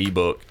free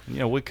ebook.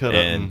 Yeah, we cut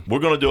And up we're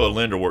going to do a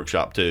lender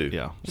workshop too.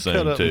 Yeah, we soon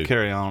cut up too. and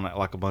carry on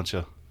like a bunch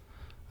of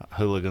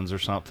hooligans or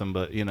something.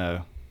 But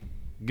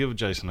give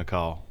Jason a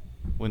call.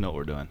 We know what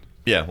we're doing.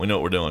 Yeah, we know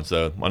what we're doing.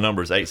 So my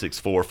number is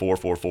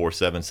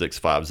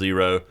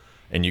 864-444-7650,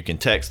 and you can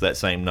text that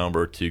same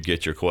number to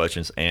get your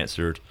questions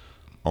answered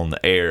on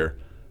the air.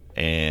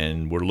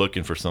 And we're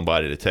looking for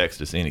somebody to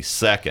text us any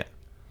second.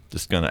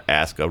 Just going to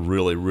ask a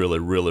really, really,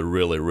 really,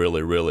 really,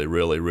 really, really,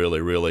 really,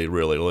 really, really,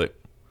 really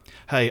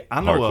Hey,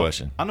 I hard know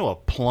question. I know a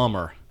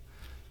plumber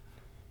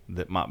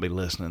that might be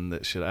listening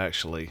that should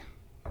actually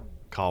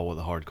call with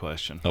a hard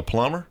question. A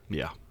plumber?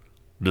 Yeah.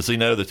 Does he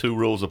know the 2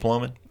 rules of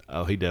plumbing?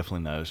 Oh, he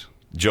definitely knows.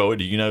 Joey,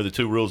 do you know the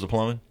 2 rules of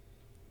plumbing?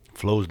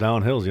 Flows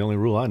downhill is the only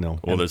rule I know.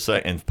 Well, they're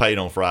saying, and paid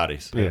on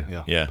Fridays.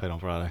 Yeah. Yeah. Paid on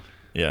Friday.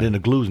 Yeah. Then the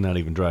glue's not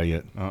even dry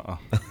yet.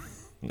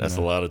 That's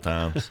a lot of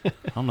times. I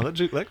don't know.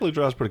 That glue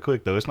dries pretty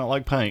quick, though. It's not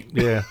like paint.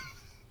 Yeah.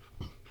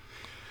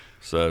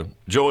 So,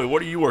 Joey,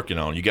 what are you working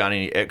on? You got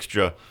any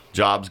extra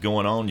jobs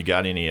going on? You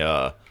got any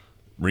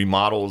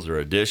remodels or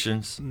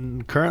additions?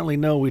 Currently,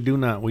 no, we do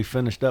not. We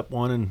finished up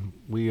one, and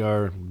we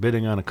are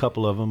bidding on a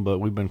couple of them, but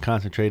we've been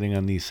concentrating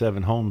on these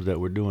 7 homes that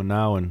we're doing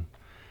now and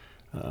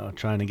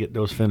trying to get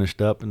those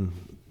finished up.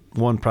 And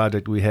one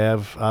project we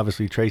have,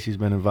 obviously Tracy's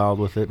been involved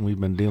with it, and we've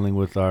been dealing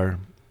with our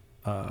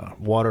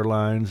water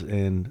lines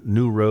and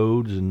new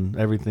roads and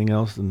everything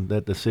else and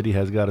that the city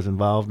has got us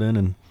involved in.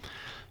 And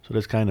so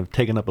that's kind of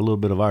taken up a little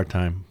bit of our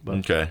time. But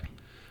Okay.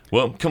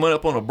 Well, coming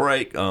up on a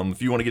break,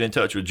 if you want to get in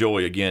touch with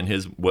Joey, again,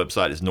 his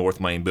website is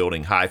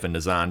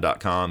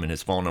northmainbuilding-design.com, and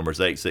his phone number is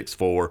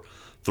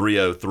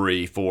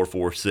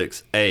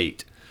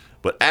 864-303-4468.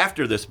 But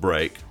after this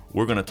break,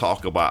 we're going to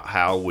talk about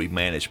how we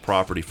manage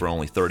property for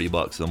only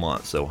 $30 a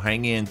month. So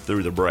hang in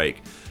through the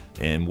break,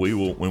 and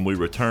when we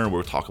return,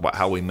 we'll talk about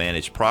how we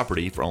manage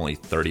property for only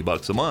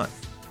 $30 a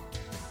month.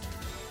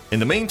 In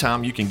the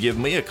meantime, you can give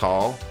me a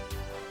call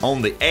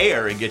on the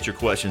air and get your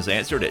questions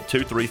answered at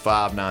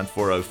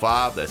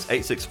 235-9405. That's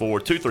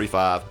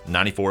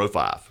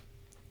 864-235-9405.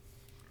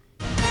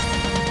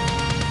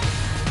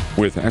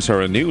 With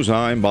SRN News,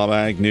 I'm Bob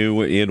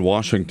Agnew in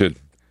Washington.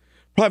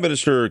 Prime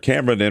Minister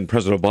Cameron and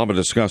President Obama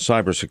discussed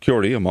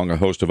cybersecurity among a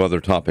host of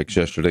other topics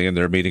yesterday in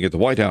their meeting at the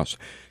White House.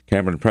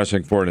 Cameron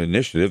pressing for an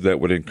initiative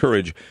that would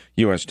encourage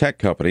U.S. tech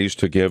companies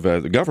to give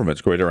the governments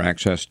greater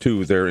access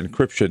to their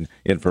encryption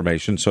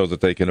information so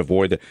that they can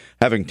avoid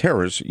having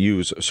terrorists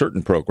use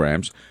certain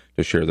programs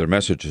to share their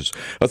messages.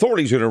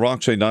 Authorities in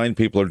Iraq say 9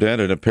 people are dead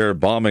in a pair of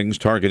bombings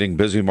targeting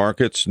busy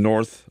markets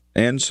north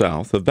and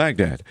south of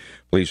Baghdad.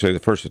 Police say the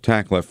first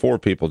attack left 4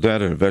 people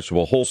dead in a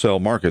vegetable wholesale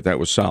market that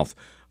was south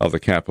of the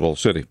capital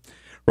city.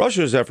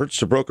 Russia's efforts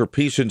to broker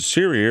peace in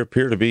Syria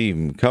appear to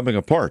be coming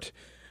apart.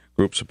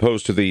 Groups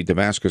opposed to the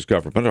Damascus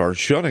government are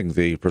shunning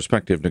the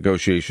prospective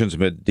negotiations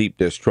amid deep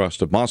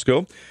distrust of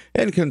Moscow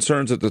and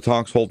concerns that the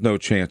talks hold no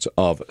chance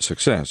of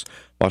success.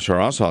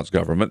 Bashar Assad's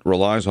government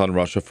relies on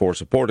Russia for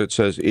support. It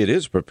says it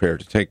is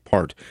prepared to take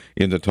part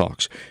in the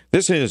talks.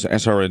 This is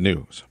SRN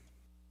News.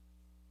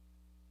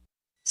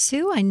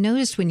 Sue, I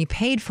noticed when you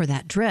paid for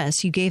that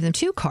dress, you gave them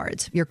 2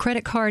 cards, your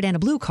credit card and a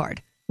blue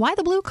card. Why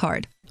the blue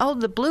card? Oh,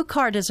 the blue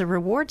card is a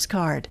rewards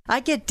card. I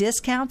get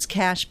discounts,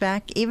 cash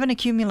back, even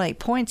accumulate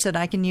points that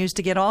I can use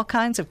to get all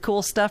kinds of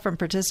cool stuff from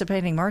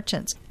participating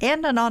merchants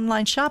and an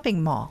online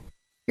shopping mall.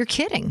 You're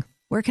kidding.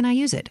 Where can I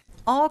use it?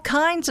 All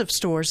kinds of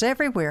stores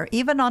everywhere,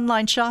 even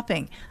online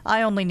shopping.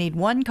 I only need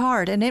 1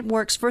 card and it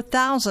works for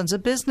thousands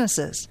of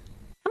businesses.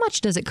 How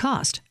much does it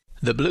cost?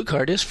 The Blue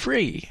Card is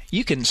free.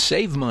 You can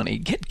save money,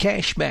 get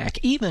cash back,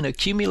 even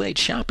accumulate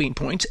shopping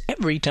points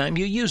every time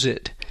you use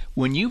it.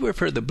 When you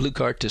refer the Blue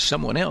Card to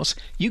someone else,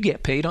 you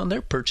get paid on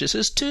their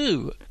purchases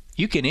too.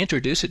 You can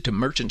introduce it to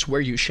merchants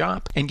where you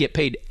shop and get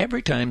paid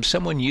every time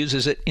someone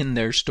uses it in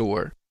their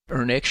store.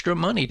 Earn extra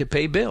money to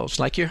pay bills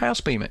like your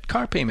house payment,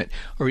 car payment,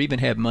 or even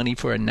have money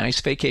for a nice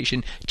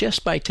vacation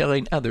just by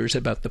telling others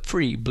about the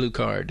free Blue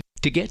Card.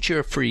 To get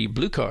your free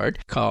Blue Card,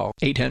 call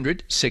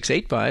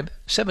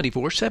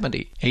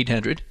 800-685-7470.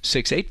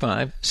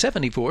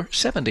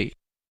 800-685-7470.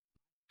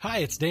 Hi,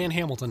 it's Dan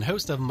Hamilton,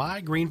 host of My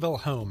Greenville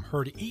Home,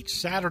 heard each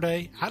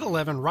Saturday at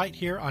 11 right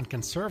here on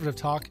Conservative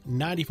Talk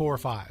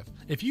 94.5.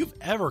 If you've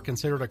ever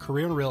considered a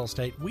career in real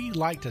estate, we'd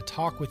like to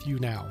talk with you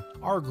now.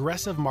 Our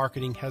aggressive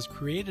marketing has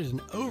created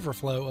an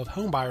overflow of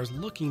home buyers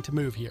looking to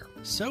move here.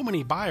 So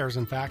many buyers,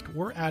 in fact,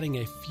 we're adding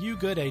a few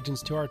good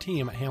agents to our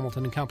team at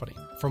Hamilton & Company.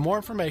 For more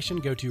information,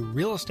 go to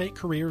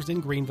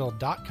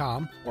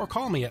realestatecareersingreenville.com or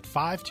call me at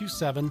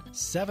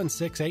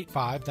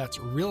 527-7685. That's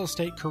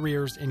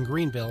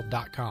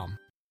realestatecareersingreenville.com.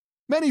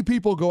 Many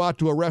people go out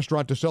to a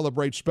restaurant to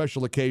celebrate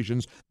special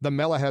occasions. The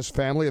Melahess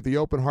family at the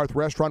Open Hearth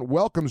Restaurant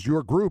welcomes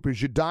your group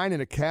as you dine in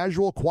a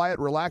casual, quiet,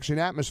 relaxing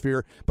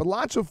atmosphere. But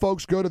lots of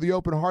folks go to the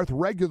Open Hearth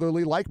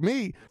regularly, like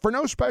me, for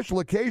no special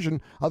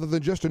occasion other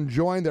than just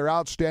enjoying their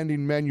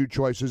outstanding menu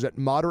choices at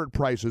moderate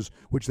prices,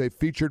 which they've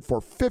featured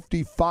for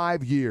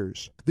 55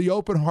 years. The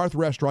Open Hearth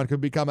Restaurant can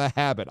become a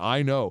habit,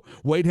 I know.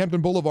 Wade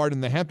Hampton Boulevard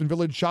in the Hampton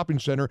Village Shopping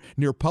Center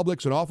near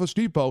Publix and Office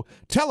Depot.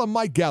 Tell them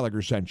Mike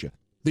Gallagher sent you.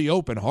 The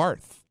Open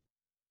Hearth.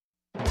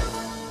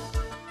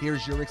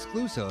 Here's your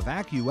exclusive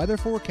AccuWeather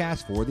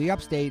forecast for the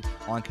upstate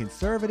on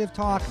Conservative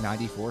Talk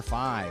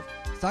 94.5.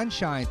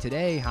 Sunshine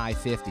today, high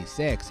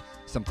 56.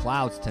 Some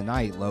clouds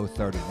tonight, low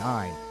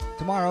 39.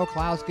 Tomorrow,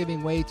 clouds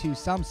giving way to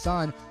some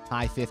sun,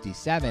 high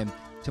 57.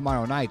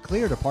 Tomorrow night,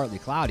 clear to partly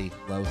cloudy,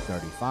 low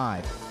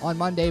 35. On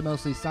Monday,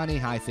 mostly sunny,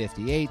 high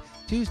 58.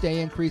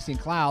 Tuesday, increasing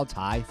clouds,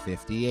 high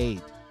 58.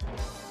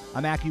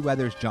 I'm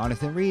AccuWeather's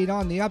Jonathan Reed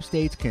on the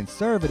upstate's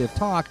Conservative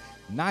Talk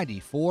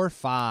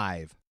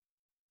 94.5.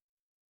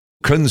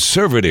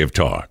 Conservative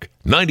Talk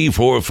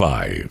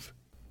 94.5.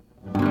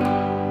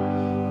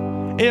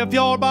 If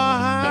you're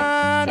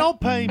behind on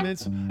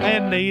payments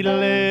and need a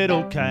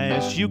little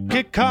cash, you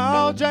can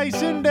call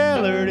Jason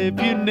Dillard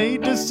if you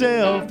need to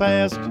sell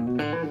fast.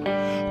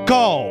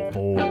 Call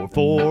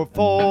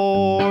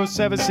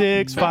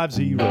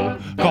 444-7650.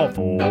 Call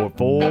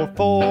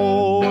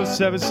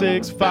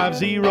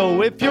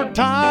 444-7650. If you're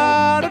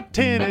tired of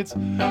tenants,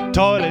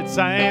 toilets,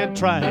 and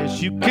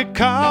trash, you can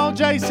call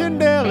Jason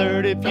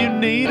Dillard if you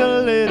need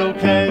a little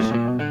cash.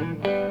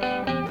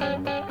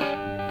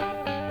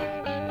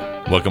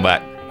 Welcome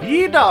back.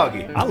 Yeah,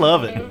 doggy. I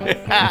love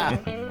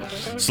it.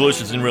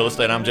 Solutions in Real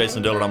Estate. I'm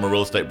Jason Dillard. I'm a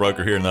real estate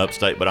broker here in the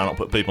upstate, but I don't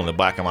put people in the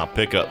back of my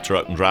pickup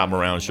truck and drive them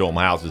around and show them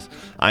houses.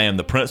 I am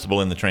the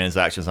principal in the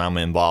transactions I'm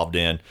involved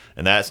in,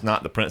 and that's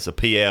not the principal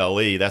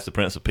PLE. That's the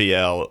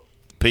principal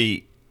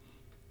PAL.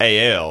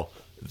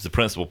 It's the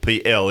principal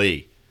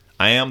PLE.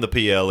 I am the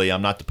PLE.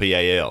 I'm not the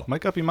PAL.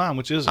 Make up your mind,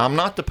 which is it? I'm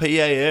not the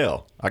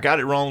PAL. I got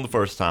it wrong the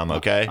first time,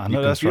 okay? I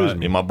know that's right.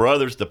 And my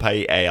brother's the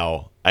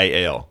PAL.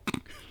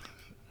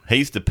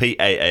 He's the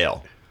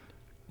PAL.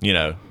 You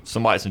know,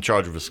 somebody's in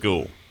charge of a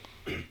school.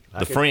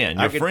 Your friend.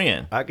 I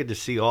could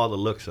just see all the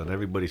looks on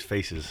everybody's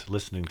faces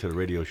listening to the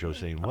radio show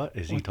saying, what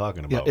is he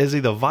talking about? Yeah, is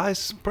he the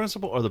vice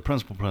principal or the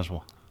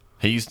principal?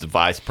 He's the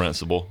vice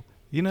principal.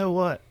 You know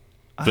what?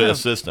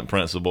 Assistant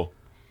principal.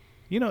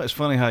 You know, it's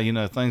funny how,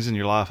 things in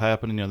your life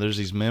happen, and, there's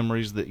these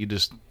memories that you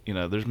just,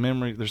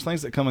 there's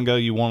things that come and go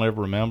you won't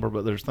ever remember,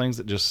 but there's things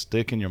that just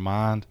stick in your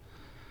mind.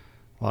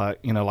 Like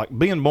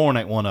being born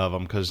ain't one of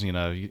them because,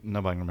 nobody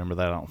can remember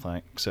that, I don't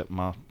think, except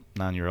my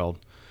 9-year-old.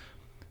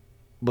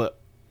 But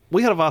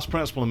we had a vice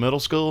principal in middle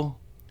school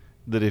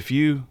that if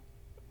you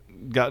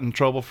got in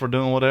trouble for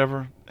doing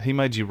whatever, he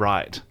made you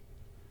write.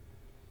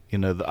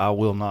 That I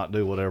will not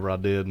do whatever I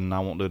did and I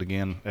won't do it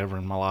again ever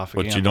in my life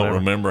again. But you don't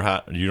remember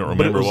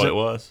what it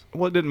was?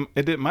 Well, it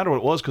didn't matter what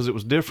it was because it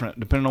was different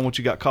depending on what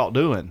you got caught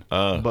doing.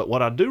 But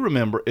what I do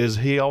remember is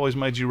he always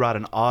made you write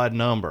an odd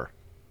number.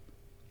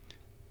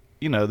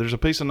 There's a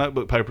piece of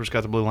notebook paper that's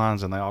got the blue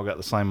lines and they all got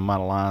the same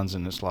amount of lines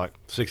and it's like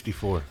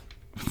 64.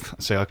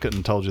 See, I couldn't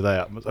have told you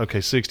that. But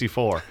okay,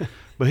 64.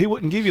 But he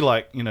wouldn't give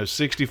you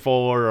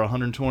 64 or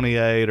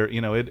 128 or,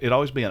 it'd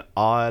always be an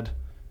odd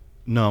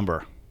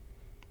number.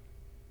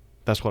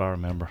 That's what I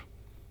remember.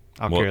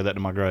 I'll carry that to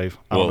my grave.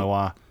 I don't know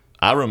why.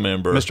 I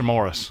remember. Mr.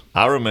 Morris.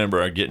 I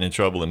remember getting in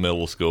trouble in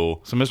middle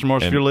school. So, Mr.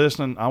 Morris, if you're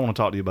listening, I want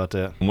to talk to you about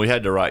that. We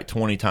had to write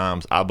 20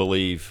 times, I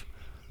believe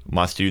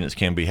my students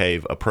can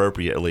behave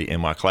appropriately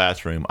in my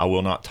classroom. I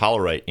will not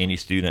tolerate any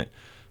student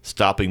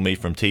stopping me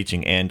from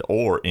teaching and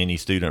or any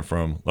student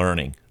from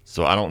learning.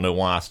 So I don't know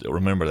why I still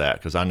remember that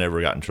because I never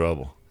got in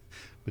trouble.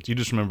 But you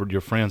just remembered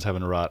your friends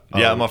having to write.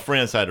 Yeah, my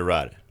friends had to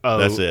write it.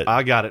 That's it.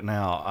 I got it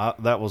now.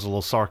 That was a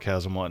little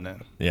sarcasm, wasn't it?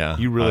 Yeah.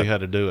 You really had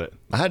to do it.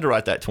 I had to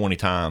write that 20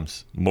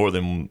 times, more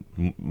than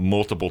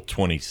multiple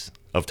 20s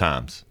of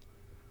times.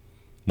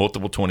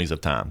 Multiple 20s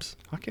of times.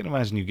 I can't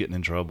imagine you getting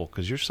in trouble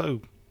because you're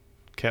so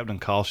Captain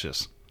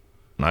Cautious.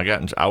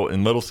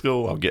 in middle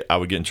school, I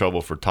would get in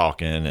trouble for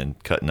talking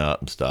and cutting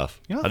up and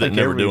stuff. You know, I didn't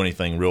never do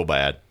anything real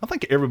bad. I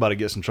think everybody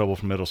gets in trouble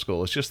from middle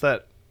school. It's just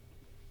that.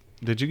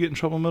 Did you get in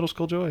trouble in middle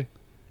school, Joey?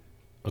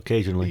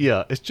 Occasionally.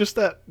 Yeah, it's just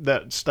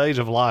that stage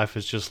of life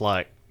is just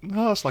like,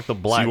 it's like the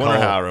black So you hole.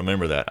 wonder how I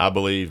remember that. I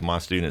believe my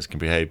students can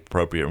behave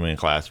appropriately in the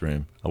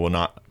classroom. I will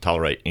not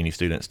tolerate any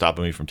student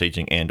stopping me from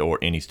teaching or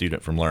any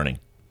student from learning.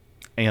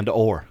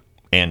 Or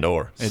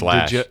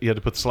slash. You had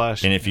to put the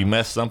slash. And if you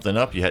messed something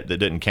up, that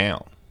didn't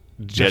count.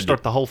 Did you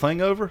start the whole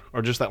thing over,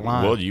 or just that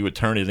line? Well, you would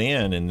turn it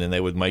in, and then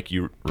they would make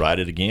you write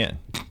it again.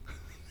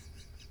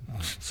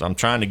 So I'm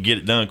trying to get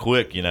it done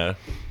quick,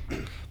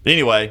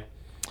 Anyway.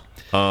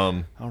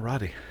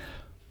 Alrighty.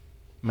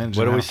 What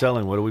are we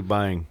selling? What are we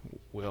buying?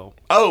 Well.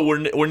 Oh,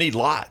 we need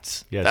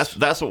lots. Yes.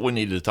 That's what we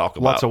needed to talk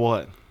about. Lots of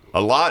what?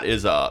 A lot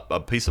is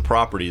a piece of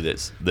property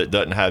that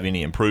doesn't have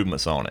any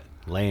improvements on it.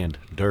 Land,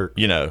 dirt.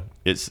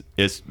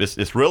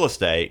 It's real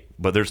estate,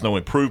 but there's no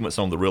improvements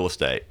on the real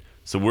estate.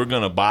 So we're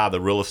going to buy the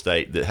real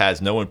estate that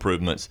has no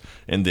improvements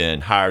and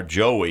then hire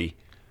Joey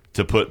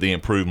to put the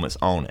improvements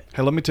on it.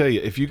 Hey, let me tell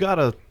you, if you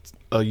got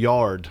a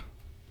yard,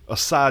 a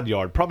side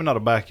yard, probably not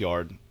a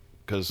backyard,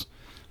 because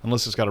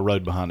unless it's got a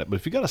road behind it, but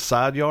if you got a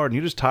side yard and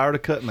you're just tired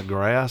of cutting the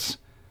grass,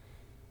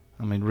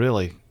 I mean,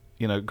 really,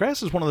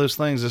 grass is one of those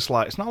things. It's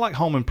not like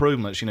home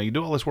improvements. You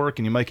do all this work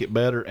and you make it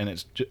better, and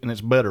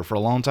it's better for a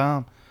long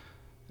time.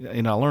 I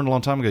learned a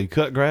long time ago, you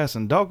cut grass,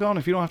 and doggone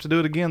if you don't have to do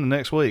it again the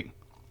next week.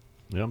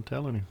 Yeah, I'm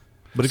telling you.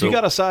 But if you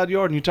got a side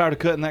yard and you're tired of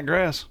cutting that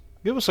grass,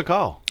 give us a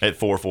call. At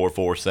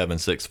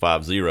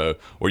 444-7650,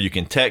 or you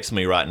can text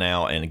me right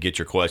now and get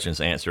your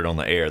questions answered on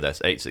the air. That's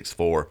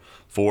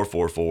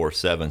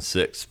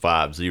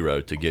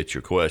 864-444-7650 to get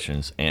your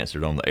questions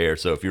answered on the air.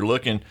 So if you're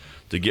looking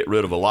to get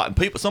rid of a lot,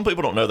 and some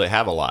people don't know they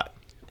have a lot.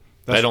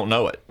 They don't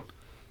know it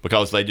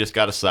because they just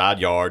got a side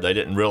yard. They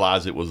didn't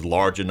realize it was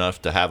large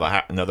enough to have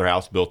another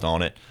house built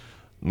on it.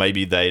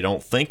 Maybe they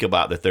don't think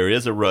about that there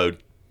is a road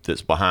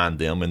that's behind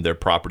them and their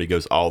property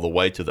goes all the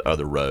way to the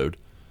other road.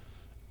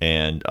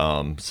 And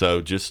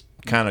so just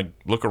kind of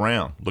look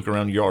around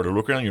your yard or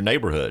look around your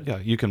neighborhood. Yeah,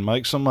 you can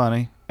make some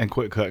money and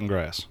quit cutting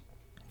grass.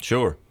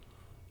 Sure.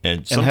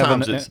 And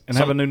sometimes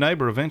have a new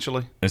neighbor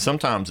eventually. And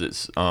sometimes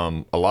it's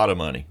a lot of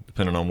money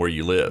depending on where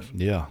you live.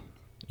 Yeah.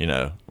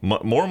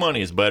 More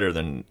money is better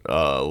than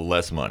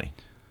less money.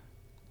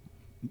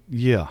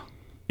 Yeah.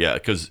 Yeah,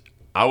 because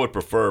I would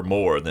prefer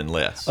more than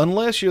less.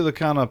 Unless you're the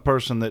kind of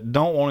person that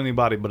don't want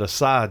anybody but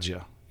aside you.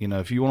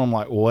 If you want them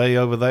like way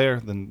over there,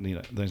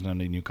 then there's no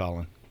need in you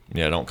calling.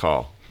 Yeah, don't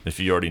call.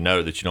 If you already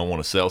know that you don't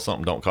want to sell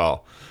something, don't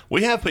call.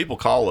 We have people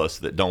call us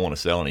that don't want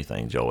to sell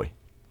anything, Joey.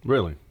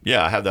 Really?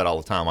 Yeah, I have that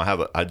all the time.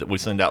 We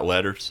send out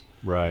letters.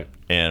 Right.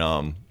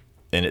 And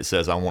it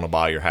says, I want to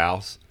buy your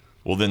house.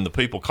 Well, then the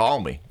people call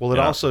me. Well, it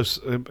also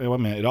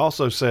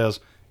says,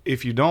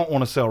 if you don't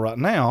want to sell right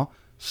now,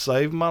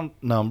 save my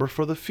number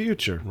for the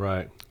future.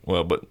 Right.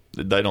 Well, but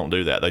they don't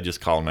do that. They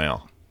just call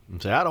now. And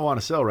say, I don't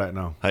want to sell right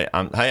now. Hey,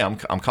 I'm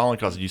calling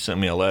because you sent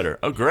me a letter.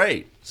 Oh,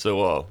 great.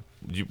 So,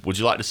 would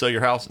you like to sell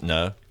your house?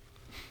 No.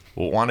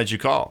 Well, why did you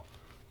call?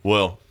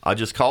 Well, I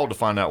just called to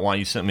find out why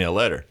you sent me a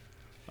letter.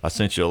 I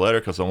sent you a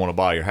letter because I want to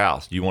buy your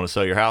house. Do you want to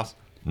sell your house?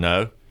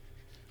 No.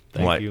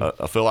 Thank you.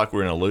 I feel like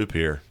we're in a loop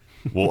here.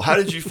 Well, how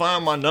did you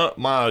find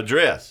my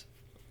address?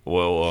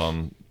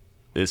 Well,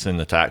 it's in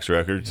the tax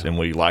records, and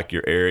we like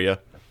your area.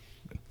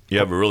 You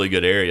have a really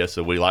good area,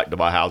 so we like to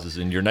buy houses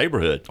in your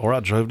neighborhood. Or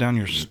I drove down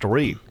your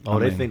street.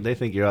 They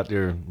think you're out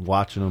there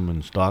watching them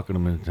and stalking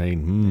them and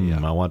saying,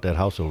 I want that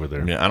house over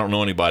there. Yeah, I don't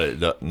know anybody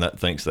that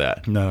thinks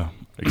that. No.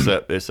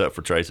 Except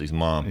for Tracy's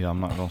mom. Yeah, I'm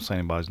not going to say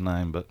anybody's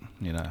name, but,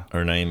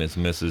 Her name is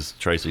Mrs.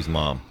 Tracy's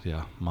mom.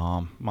 Yeah,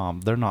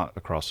 Mom, they're not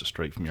across the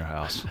street from your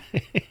house.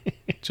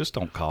 Just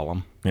don't call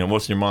them.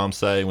 What's your mom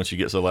say when she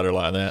gets a letter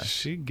like that?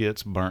 She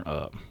gets burnt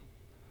up.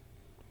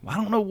 I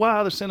don't know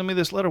why they're sending me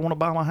this letter. I want to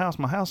buy my house.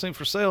 My house ain't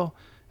for sale.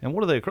 And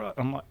what are they across?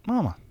 I'm like,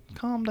 Mama,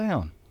 calm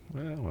down.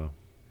 Well.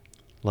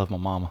 Love my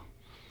mama.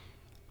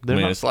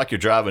 It's like you're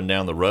driving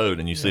down the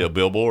road and you see a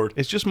billboard.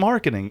 It's just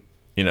marketing.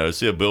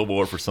 See a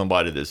billboard for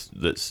somebody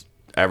that's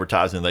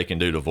advertising they can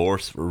do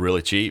divorce for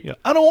really cheap. Yeah.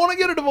 I don't want to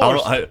get a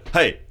divorce.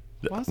 Hey,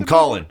 I'm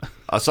calling.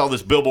 I saw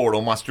this billboard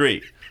on my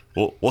street.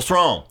 Well, what's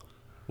wrong?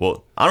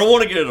 Well, I don't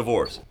want to get a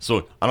divorce.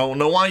 So I don't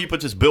know why you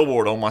put this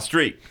billboard on my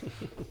street.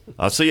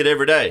 I see it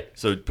every day.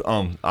 So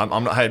I'm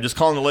just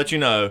calling to let you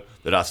know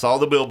that I saw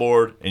the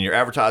billboard and your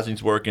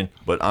advertising's working,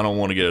 but I don't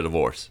want to get a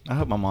divorce. I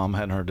hope my mom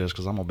hadn't heard this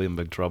because I'm going to be in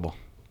big trouble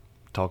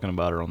talking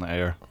about her on the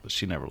air. But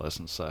she never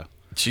listens, so.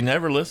 She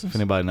never listens? If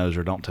anybody knows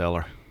her, don't tell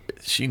her.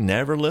 She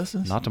never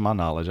listens? Not to my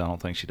knowledge. I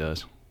don't think she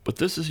does. But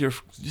this is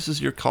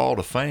your call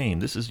to fame.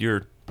 This is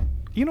your...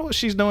 You know what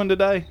she's doing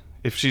today?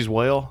 If she's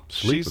well,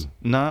 she's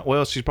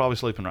probably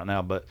sleeping right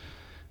now, but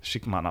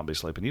she might not be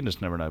sleeping. You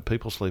just never know.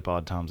 People sleep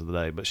odd times of the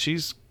day, but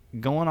she's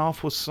going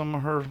off with some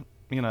of her,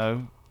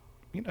 when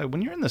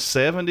you're in the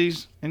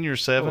 70s, in your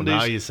 70s. Oh,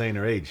 now you're saying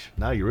her age.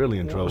 Now you're really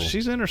in trouble.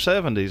 She's in her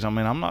 70s. I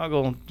mean, I'm not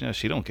going,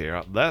 she don't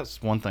care. That's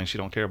one thing she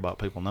don't care about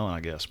people knowing, I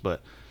guess,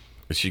 but.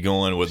 Is she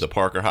going with the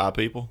Parker High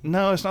people?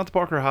 No, it's not the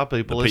Parker High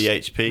people. The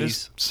It's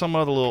PHPs? some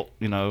other little,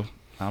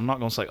 I'm not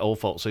going to say old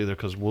folks either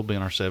because we'll be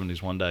in our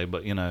 70s one day,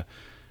 but,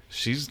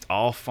 she's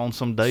off on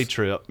some day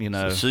trip,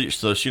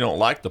 So she don't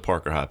like the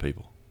Parker High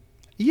people?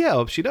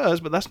 Yeah, she does,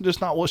 but that's just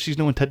not what she's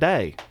doing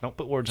today. Don't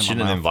put words in She my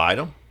didn't mouth. invite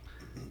them?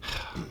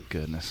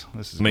 Goodness.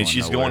 This is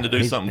she's nowhere. going to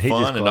do something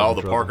fun and all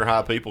the Parker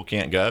High people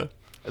can't go?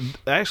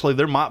 Actually,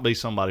 there might be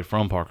somebody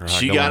from Parker High.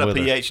 She going got a with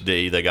her.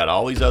 PhD. They got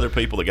all these other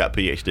people that got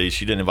PhDs.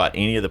 She didn't invite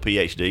any of the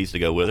PhDs to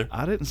go with her?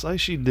 I didn't say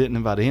she didn't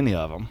invite any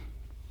of them.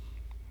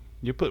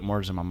 You're putting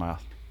words in my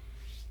mouth.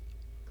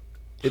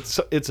 It's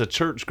a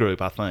church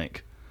group, I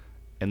think,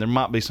 and there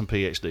might be some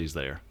PhDs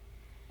there.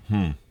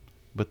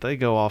 But they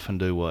go off and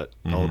do what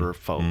older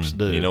folks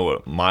do. You know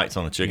what? Mites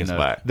on a chicken's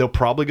back. They'll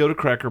probably go to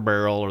Cracker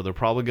Barrel, or they'll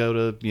probably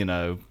go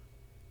to,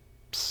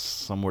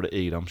 somewhere to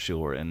eat, I'm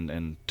sure,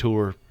 and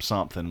tour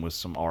something with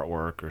some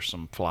artwork or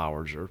some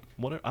flowers or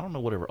whatever. I don't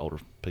know, whatever older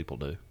people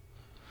do.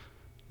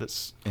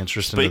 That's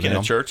interesting. Speaking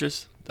of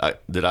churches, I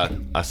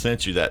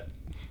sent you that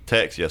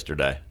text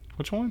yesterday.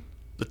 Which one?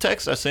 The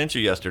text I sent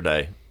you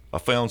yesterday. I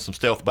found some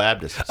Stealth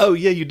Baptists. Oh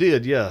yeah, you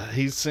did. Yeah,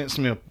 he sent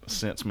me a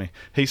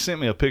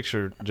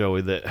picture,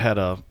 Joey, that had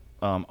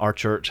our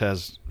church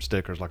has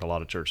stickers like a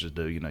lot of churches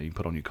do. You can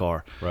put on your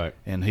car. Right.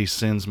 And he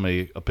sends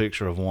me a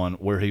picture of one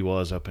where he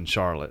was up in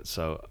Charlotte.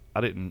 So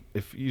I didn't.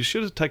 If you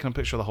should have taken a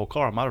picture of the whole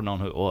car, I might have known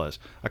who it was.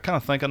 I kind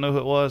of think I know who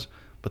it was,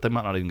 but they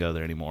might not even go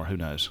there anymore. Who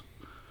knows?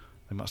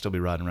 They might still be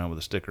riding around with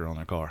a sticker on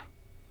their car,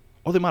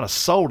 or they might have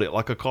sold it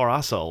like a car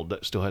I sold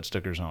that still had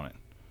stickers on it.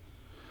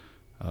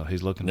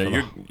 He's looking.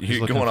 Now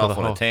you're going off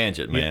on a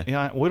tangent, man.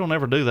 Yeah, we don't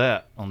ever do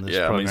that on this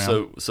program. I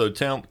mean, so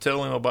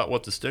tell him about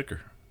what the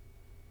sticker.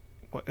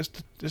 Well,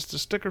 it's the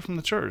sticker from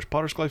the church,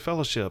 Potter's Clay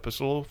Fellowship. It's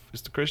the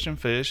Christian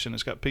fish, and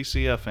it's got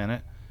PCF in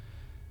it,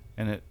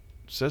 and it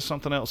says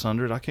something else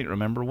under it. I can't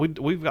remember.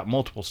 We've got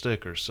multiple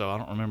stickers, so I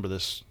don't remember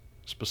this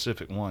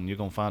specific one. You're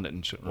gonna find it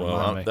and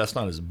remind me. That's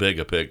not as big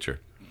a picture.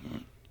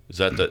 Is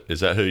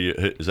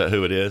that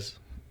who it is?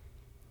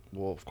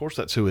 Well, of course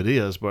that's who it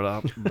is,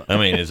 but I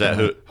mean, is that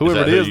who?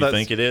 Whoever is that it is, who you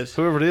think it is?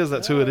 Whoever it is,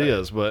 that's who it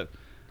is. But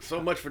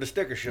so much for the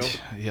sticker show.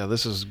 Yeah,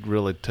 this is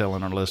really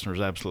telling our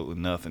listeners absolutely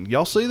nothing.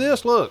 Y'all see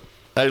this? Look.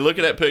 Hey, look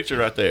at that picture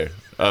right there.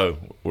 Oh,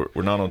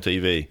 we're not on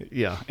TV.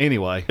 Yeah.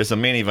 Anyway, it's a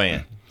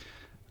minivan,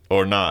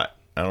 or not?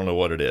 I don't know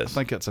what it is. I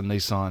think it's a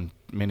Nissan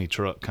mini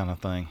truck kind of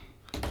thing.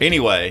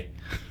 Anyway,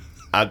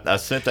 I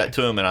sent that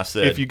to him and I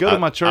said, if you go to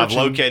my church, I've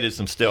located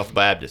some Stealth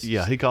Baptists.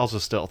 Yeah, he calls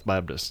us Stealth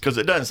Baptists because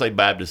it doesn't say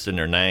Baptist in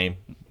their name,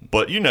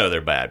 but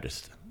they're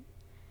Baptist.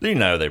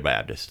 They're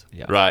Baptist,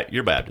 right?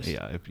 You're Baptist.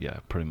 Yeah,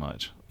 pretty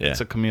much. Yeah.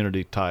 It's a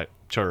community type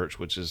church,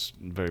 which is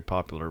very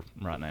popular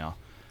right now.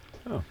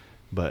 Oh,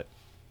 but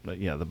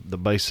yeah, the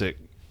basic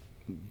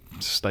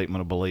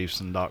statement of beliefs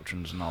and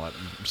doctrines and all that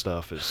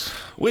stuff is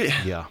We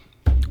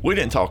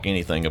didn't talk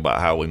anything about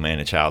how we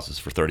manage houses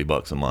for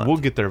 $30 a month. We'll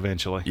get there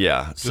eventually.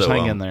 Yeah, just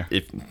hang in there.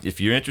 If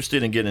you're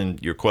interested in getting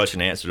your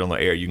question answered on the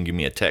air, you can give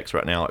me a text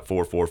right now at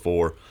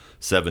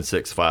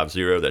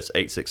 444-7650. That's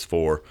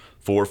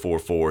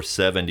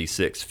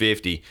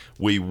 864-444-7650.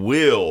 We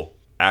will,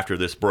 after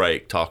this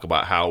break, talk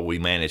about how we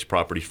manage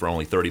properties for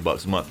only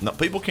 $30 a month. Now,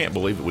 people can't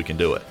believe that we can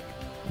do it.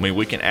 I mean,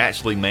 we can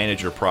actually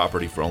manage your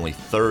property for only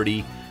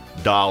 $30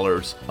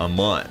 a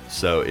month.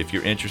 So if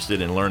you're interested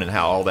in learning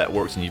how all that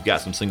works and you've got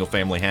some single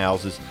family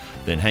houses,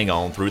 then hang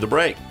on through the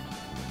break.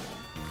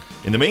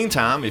 In the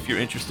meantime, if you're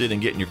interested in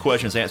getting your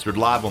questions answered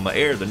live on the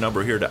air, the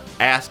number here to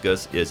ask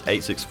us is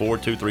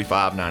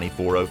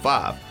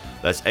 864-235-9405.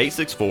 That's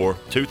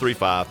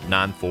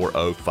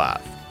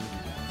 864-235-9405.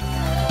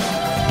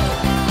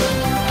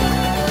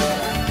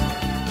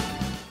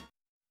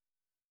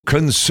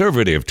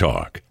 Conservative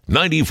Talk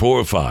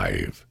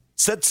 94.5.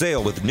 Set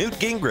sail with Newt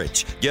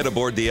Gingrich. Get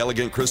aboard the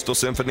Elegant Crystal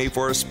Symphony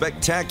for a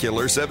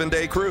spectacular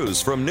 7-day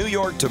cruise from New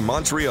York to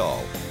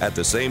Montreal. At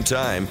the same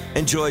time,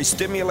 enjoy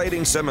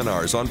stimulating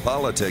seminars on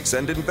politics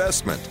and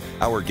investment.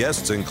 Our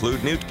guests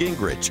include Newt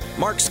Gingrich,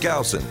 Mark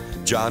Skousen,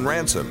 John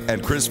Ransom,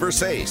 and Chris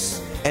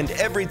Versace. And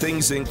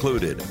everything's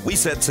included. We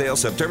set sail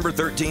September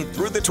 13th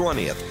through the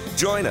 20th.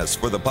 Join us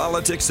for the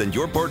Politics in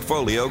Your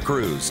Portfolio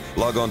cruise.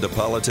 Log on to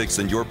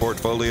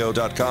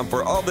politicsandyourportfolio.com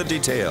for all the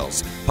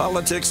details.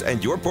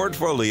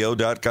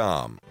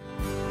 politicsandyourportfolio.com.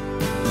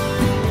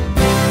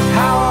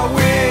 How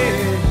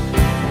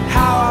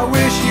I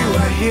wish you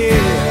were here.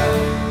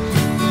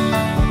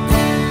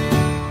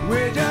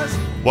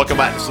 Welcome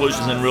back to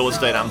Solutions in Real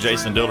Estate. I'm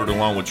Jason Dillard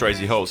along with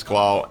Tracy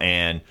Holtz-Claw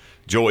and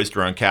Joey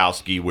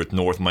Strunkowski with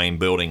North Main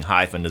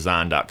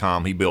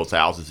Building-Design.com. He builds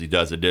houses. He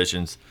does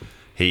additions.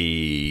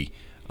 He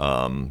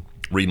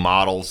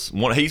remodels.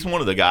 He's one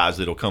of the guys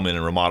that'll come in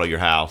and remodel your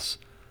house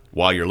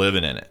while you're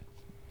living in it.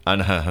 I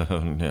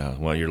know, yeah,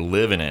 while you're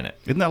living in it.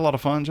 Isn't that a lot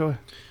of fun, Joey?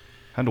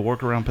 Had to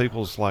work around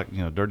people's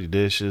dirty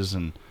dishes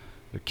and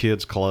their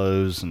kids'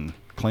 clothes and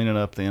cleaning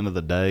up the end of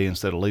the day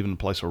instead of leaving the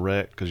place a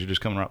wreck because you're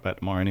just coming right back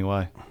tomorrow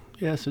anyway.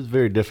 Yes, it's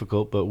very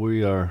difficult, but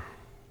we are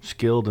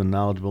skilled and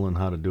knowledgeable in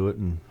how to do it,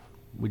 and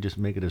we just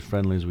make it as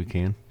friendly as we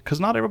can. Because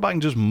not everybody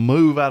can just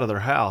move out of their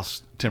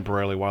house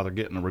temporarily while they're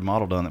getting a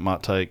remodel done. It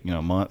might take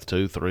a month,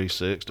 2, 3,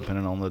 6,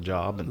 depending on the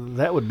job. And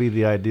that would be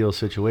the ideal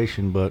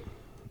situation, but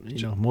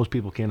most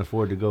people can't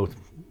afford to go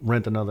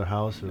rent another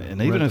house.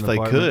 And even if they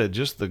could,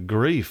 just the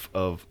grief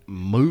of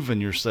moving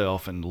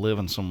yourself and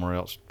living somewhere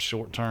else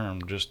short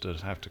term, just to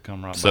have to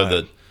come right back.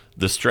 So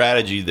the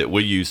strategy that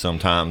we use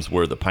sometimes,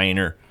 where the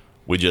painter,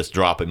 we just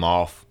drop him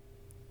off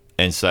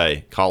and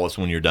say, call us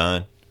when you're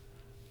done.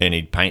 And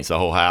he paints the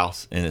whole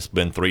house, and it's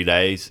been 3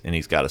 days, and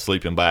he's got a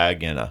sleeping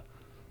bag and a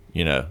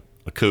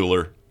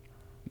cooler.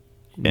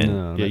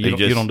 And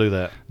you don't do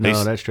that.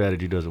 No, that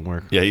strategy doesn't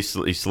work. Yeah, he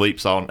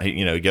sleeps on.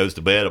 He goes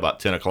to bed about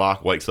 10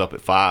 o'clock, wakes up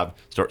at 5,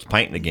 starts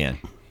painting again.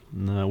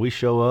 No, we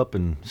show up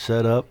and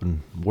set up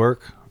and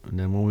work, and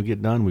then when we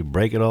get done, we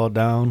break it all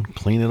down,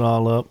 clean it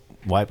all up,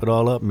 wipe it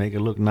all up, make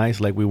it look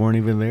nice like we weren't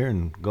even there,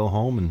 and go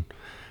home and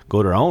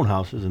go to our own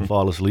houses and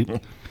fall asleep.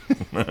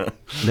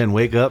 Then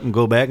wake up and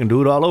go back and do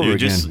it all over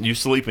again. You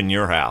sleep in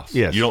your house.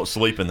 Yes. You don't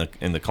sleep in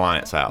the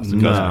client's house, the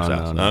customer's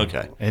house. No.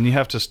 Okay. And you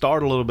have to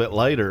start a little bit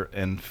later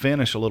and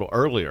finish a little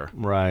earlier,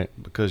 right?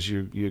 Because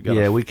you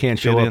got we can't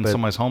show up in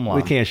somebody's home line.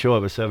 We can't show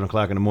up at 7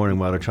 o'clock in the morning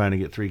while they're trying to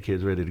get 3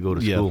 kids ready to go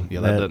to school.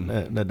 Yeah,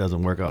 that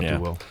doesn't work out too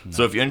well.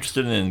 So if you're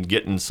interested in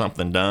getting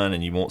something done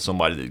and you want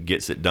somebody that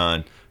gets it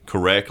done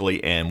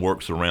correctly and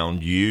works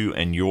around you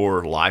and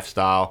your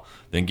lifestyle,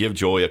 then give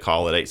Joy a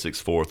call at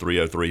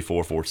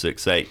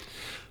 864-303-4468.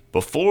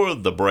 Before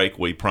the break,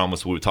 we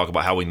promised we would talk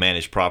about how we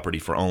manage property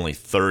for only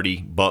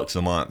 $30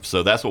 a month.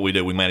 So that's what we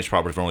do. We manage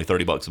property for only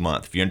 $30 a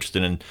month. If you're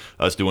interested in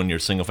us doing your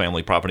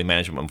single-family property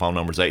management, phone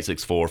number is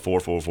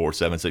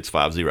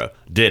 864-444-7650.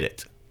 Did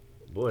it.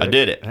 Boy, I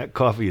did it. That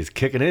coffee is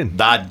kicking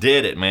in. I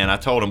did it, man. I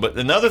told him. But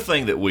another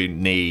thing that we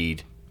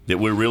need, that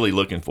we're really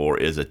looking for,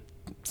 is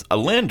a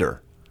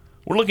lender.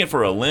 We're looking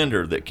for a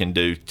lender that can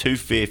do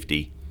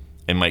 $250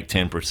 and make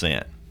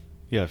 10%.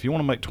 Yeah, if you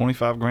want to make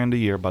 $25,000 a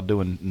year by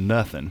doing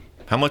nothing.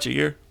 How much a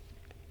year?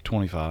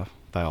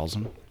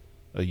 $25,000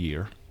 a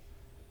year.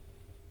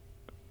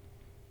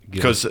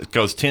 Because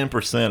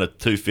 10% of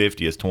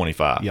 $250 is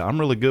 $25. Yeah, I'm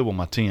really good with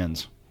my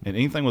tens. And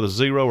anything with a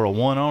 0 or a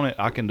 1 on it,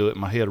 I can do it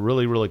in my head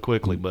really, really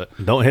quickly. But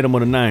don't hit them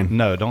with a 9.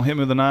 No, don't hit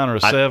me with a 9 or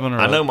a 7.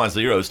 I know my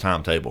zeros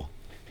timetable.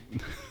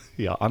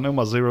 Yeah, I know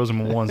my zeros and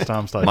my ones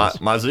timetables.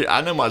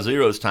 I know my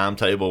zeros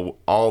timetable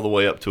all the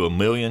way up to $1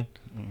 million.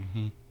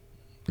 Mm-hmm.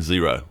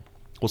 0.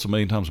 What's 1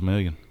 million times 1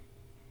 million?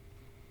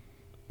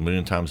 1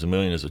 million times 1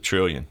 million is $1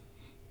 trillion.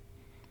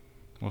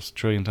 What's 1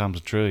 trillion times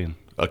 1 trillion?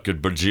 A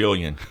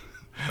bajillion.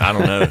 I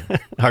don't know.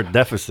 Our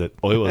deficit.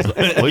 We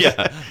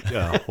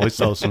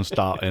sold some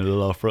stock in the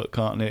low fruit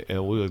continent,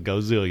 and we would go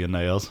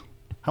zillionaires.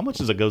 How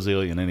much is a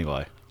gazillion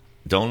anyway?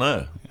 Don't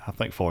know. I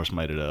think Forrest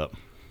made it up.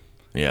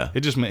 Yeah.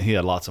 It just meant he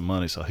had lots of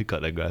money, so he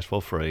cut that grass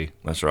for free.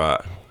 That's right.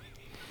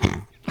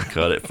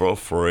 Cut it for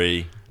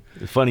free.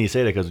 It's funny you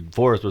say that because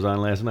Forrest was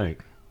on last night.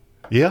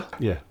 Yeah?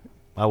 Yeah.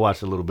 I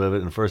watched a little bit of it,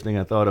 and the first thing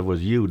I thought of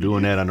was you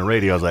doing that on the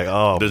radio. I was like,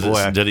 oh,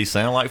 boy. Did he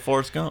sound like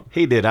Forrest Gump?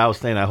 He did. I was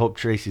saying, I hope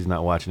Tracy's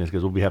not watching this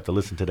because we'll have to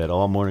listen to that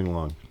all morning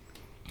long.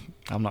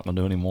 I'm not going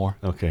to do any more.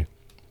 Okay.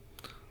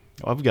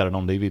 I've got it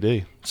on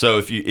DVD. So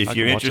if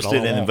you're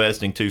interested in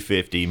investing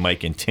 $250,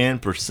 making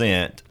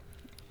 10%,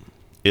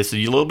 it's a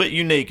little bit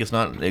unique. It's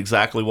not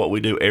exactly what we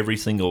do every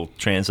single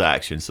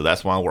transaction, so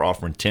that's why we're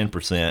offering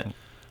 10%.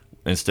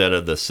 Instead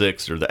of the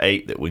 6 or the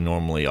 8 that we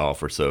normally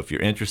offer. So if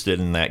you're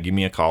interested in that, give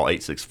me a call,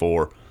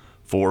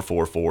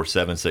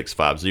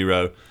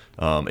 864-444-7650.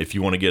 If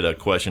you want to get a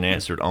question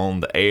answered on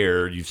the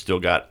air, you've still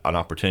got an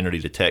opportunity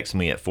to text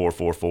me at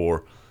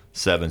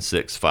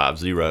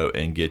 444-7650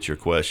 and get your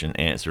question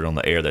answered on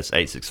the air. That's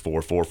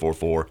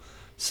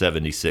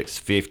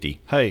 864-444-7650.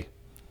 Hey,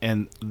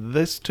 and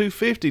this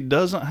 $250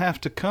 doesn't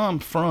have to come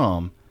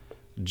from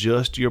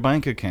just your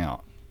bank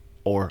account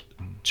or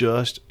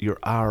just your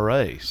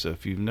IRA. So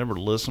if you've never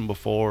listened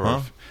before,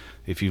 or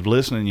if you've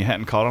listened and you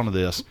hadn't caught on to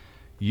this,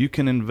 you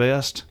can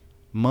invest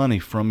money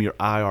from your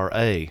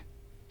IRA,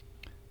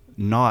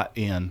 not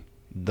in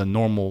the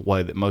normal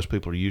way that most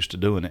people are used to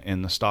doing it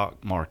in the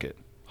stock market.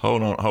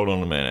 Hold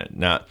on a minute.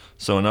 Now,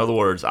 so in other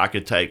words, I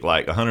could take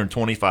like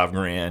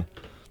 $125,000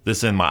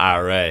 that's in my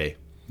IRA,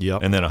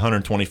 yep, and then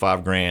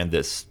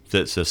 $125,000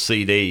 that's a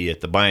CD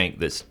at the bank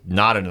that's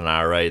not in an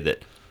IRA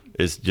that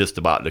is just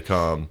about to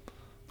come.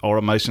 Or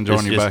a mason jar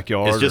in your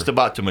backyard. It's just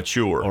about to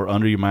mature. Or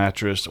under your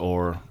mattress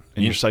or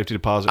in your safety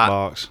deposit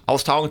box. I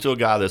was talking to a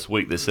guy this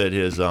week that said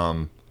his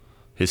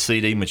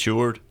CD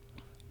matured,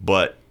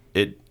 but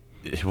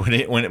when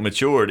it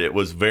matured, it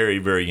was very,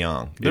 very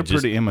young. They're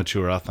pretty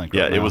immature, I think.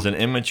 Yeah, it was an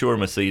immature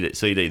CD.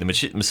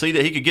 The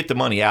CD, he could get the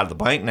money out of the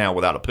bank now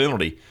without a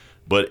penalty,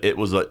 but it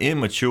was an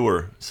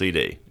immature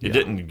CD. It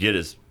didn't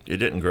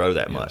grow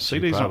that much.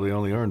 CDs probably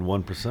only earned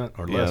 1%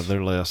 or less. Yeah,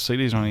 they're less.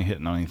 CDs aren't even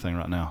hitting on anything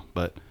right now,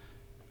 but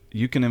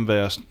you can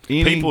invest.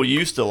 People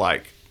used to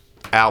like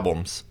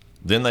albums,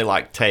 then they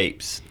like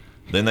tapes,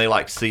 then they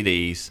like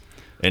CDs,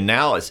 and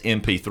now it's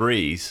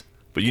MP3s.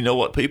 But you know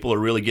what people are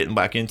really getting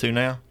back into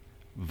now?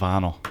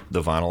 Vinyl.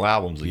 The vinyl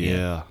albums again.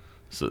 Yeah.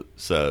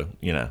 So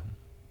you know.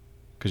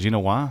 Because you know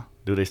why?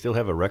 Do they still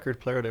have a record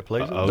player that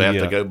plays it? They have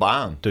to go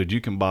buy them. Dude, you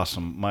can buy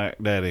some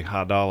Mac Daddy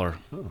high-dollar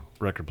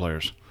record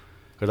players.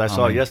 Because I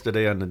saw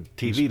yesterday on the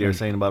TV, they're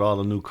saying about all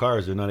the new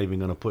cars, they're not even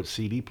going to put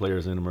CD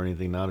players in them or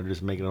anything now. They're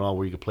just making it all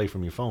where you can play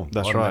from your phone.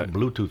 That's right.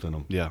 Bluetooth in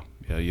them. Yeah,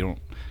 you don't.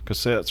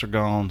 Cassettes are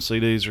gone.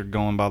 CDs are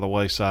going by the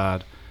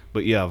wayside.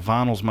 But yeah,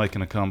 vinyl's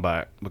making a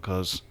comeback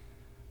because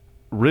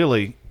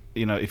really,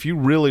 if you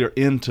really are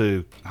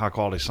into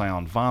high-quality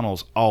sound,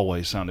 vinyl's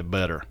always sounded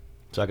better.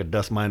 So I could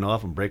dust mine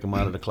off and break them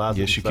out of the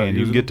closet. Yes, you can.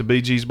 You can get the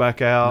Bee Gees back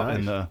out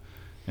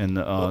and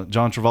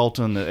John Travolta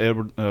and the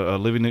Edward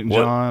Olivia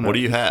Newton-John. What do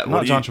you have?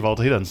 Not John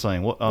Travolta. He doesn't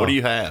sing. What do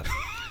you have?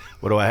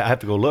 What do I have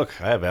to go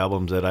look? I have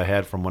albums that I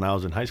had from when I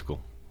was in high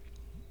school.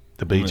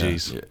 The Bee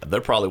Gees. Yeah,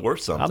 they're probably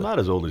worth something. I'm not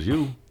as old as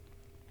you.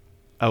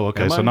 Oh,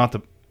 okay. So not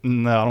the.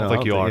 No, I don't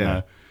think you are.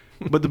 No.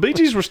 But the Bee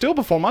Gees were still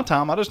before my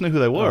time. I just knew who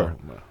they were.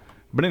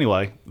 But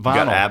anyway, vinyl.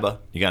 You got ABBA?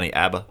 You got any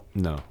ABBA?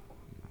 No.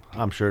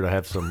 I'm sure to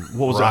have some.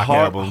 What was rock it?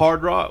 albums.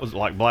 Hard rock? Was it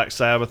like Black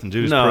Sabbath and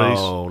Judas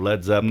Priest? No,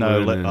 Led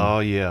Zeppelin. Oh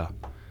yeah,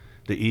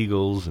 the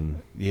Eagles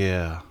and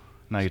yeah.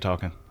 Now you're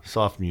talking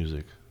soft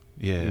music.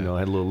 Yeah, I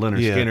had a little Leonard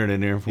Skinner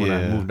in there when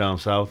I moved down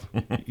south.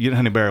 You didn't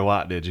have any Barry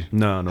White, did you?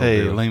 No.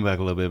 Hey, lean back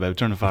a little bit, baby.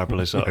 Turn the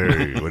fireplace up.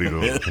 Hey, what are you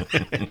doing?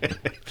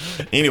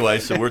 Anyway,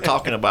 so we're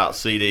talking about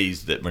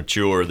CDs that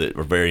mature, that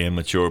are very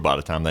immature by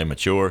the time they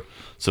mature.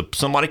 So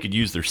somebody could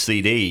use their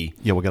CD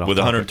with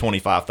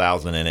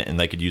 125,000 in it, and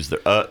they could use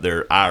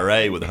their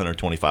IRA with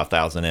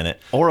 125,000 in it,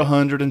 or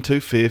 100 and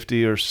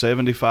 250, or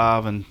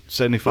 75 and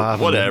 75,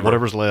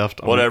 whatever's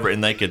left,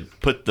 and they could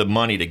put the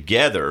money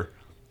together,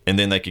 and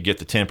then they could get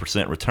the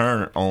 10%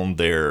 return on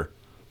their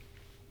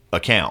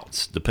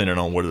accounts, depending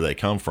on where they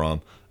come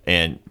from.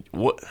 And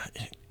what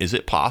is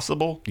it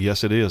possible?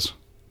 Yes, it is.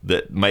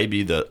 That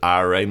maybe the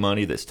IRA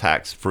money that's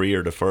tax free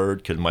or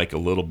deferred could make a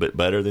little bit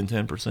better than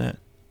 10%.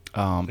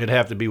 It'd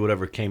have to be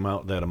whatever came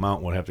out. That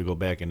amount would have to go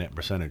back in that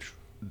percentage.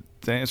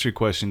 To answer your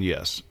question,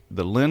 yes.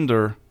 The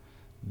lender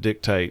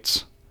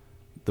dictates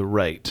the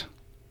rate.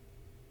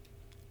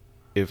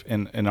 If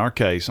in our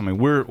case, I mean,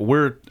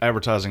 we're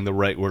advertising the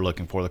rate we're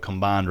looking for, the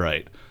combined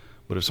rate.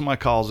 But if somebody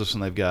calls us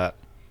and they've got,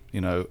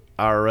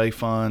 IRA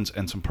funds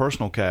and some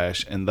personal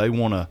cash, and they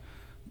want to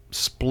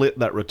split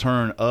that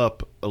return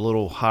up a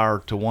little higher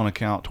to one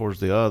account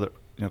towards the other,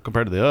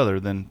 compared to the other,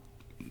 then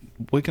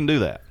we can do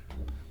that.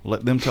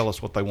 Let them tell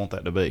us what they want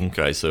that to be.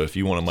 Okay, so if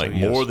you want to make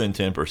more than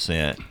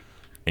 10%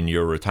 in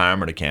your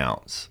retirement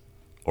accounts,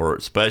 or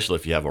especially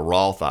if you have a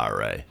Roth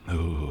IRA.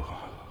 Ooh,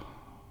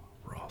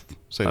 Roth.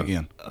 Say it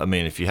again. I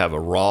mean, if you have a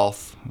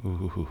Roth,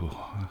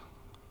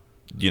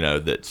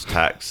 that's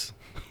tax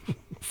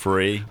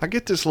free. I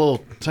get this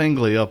little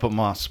tingly up at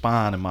my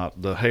spine, and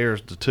the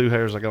 2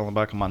 hairs I got on the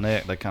back of my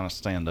neck, they kind of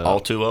stand up. All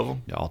 2 of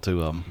them? Yeah, all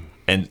 2 of them.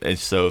 And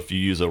so if you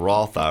use a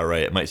Roth IRA,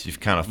 it makes you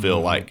kind of feel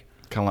like.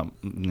 Kind of like,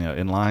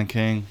 in Lion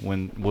King,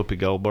 when Whoopi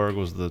Goldberg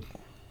was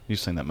you've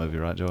seen that movie,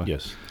 right, Joey?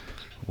 Yes.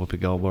 Whoopi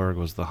Goldberg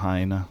was the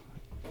hyena,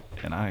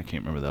 and I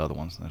can't remember the other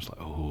ones. And it's like,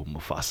 oh,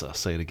 Mufasa,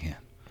 say it again.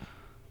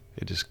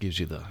 It just gives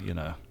you the,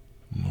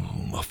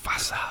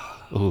 Mufasa.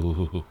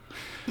 Ooh.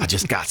 I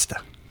just got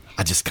to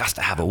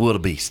have a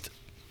wildebeest.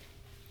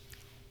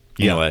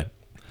 Anyway.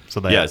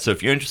 So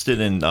if you're interested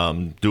in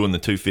doing the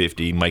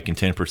 250, making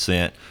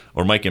 10%,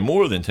 or making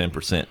more than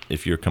 10%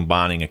 if you're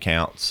combining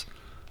accounts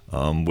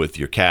with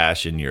your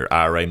cash and your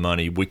IRA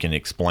money, we can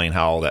explain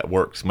how all that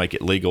works, make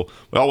it legal.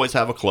 We always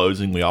have a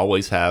closing. We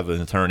always have an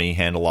attorney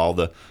handle all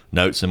the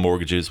notes and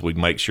mortgages. We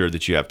make sure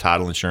that you have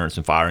title insurance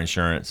and fire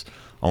insurance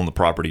on the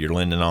property you're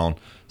lending on.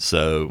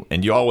 So,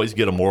 and you always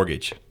get a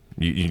mortgage.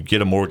 You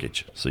get a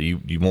mortgage. So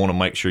you want to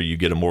make sure you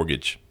get a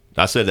mortgage.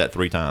 I said that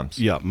 3 times.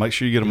 Yeah, make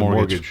sure you get a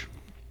mortgage.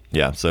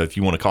 Yeah, so if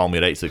you want to call me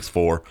at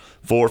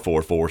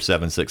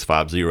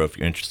 864-444-7650 if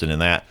you're interested in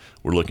that.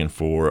 We're looking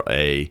for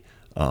a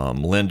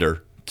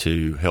lender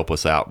to help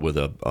us out with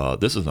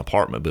this is an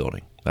apartment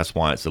building. That's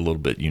why it's a little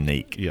bit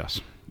unique.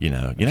 Yes. You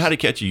know how to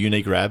catch a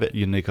unique rabbit?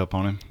 Unique up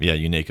on him. Yeah,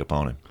 unique up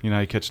on him. You know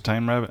how you catch a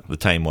tame rabbit? The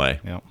tame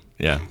way. Yep.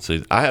 Yeah.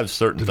 So I have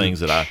certain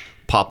things that I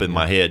pop in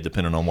my head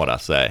depending on what I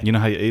say. You know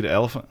how you eat an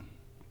elephant?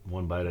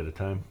 One bite at a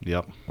time.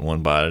 Yep.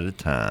 One bite at a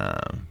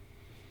time.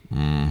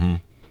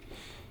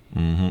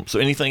 So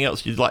anything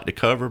else you'd like to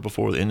cover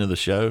before the end of the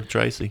show,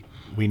 Tracy?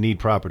 We need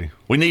property.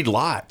 We need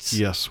lots.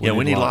 Yes, we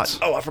need lots.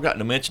 Oh, I forgot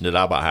to mention that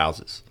I buy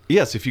houses.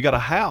 Yes, if you got a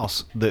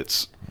house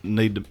that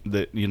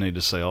you need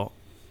to sell,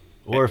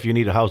 or if you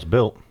need a house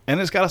built and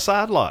it's got a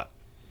side lot,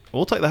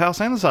 we'll take the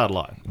house and the side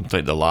lot. We'll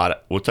take the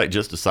lot. We'll take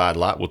just the side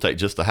lot. We'll take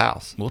just the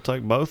house. We'll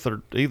take both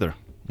or either.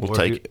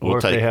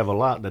 If they have a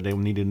lot that they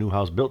need a new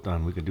house built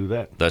on, we could do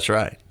that. That's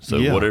right.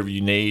 So whatever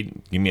you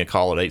need, give me a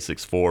call at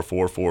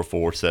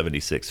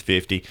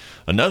 864-444-7650.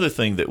 Another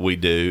thing that we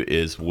do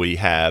is we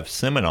have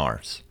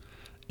seminars.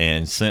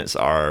 And since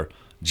our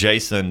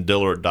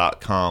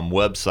jasondillard.com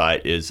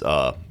website is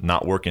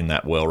not working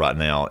that well right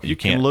now, you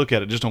can look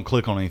at it. Just don't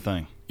click on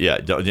anything. Yeah,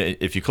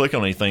 if you click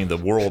on anything, the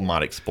world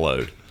might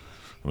explode.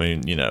 I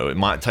mean, it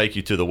might take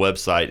you to the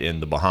website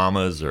in the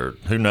Bahamas or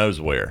who knows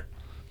where,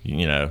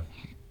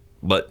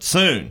 But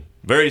soon,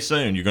 Very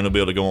soon, you're going to be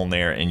able to go on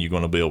there and you're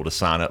going to be able to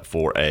sign up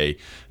for a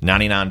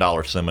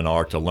 $99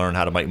 seminar to learn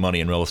how to make money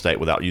in real estate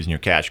without using your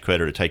cash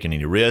credit or taking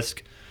any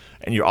risk.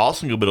 And you're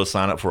also going to be able to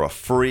sign up for a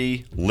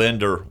free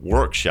lender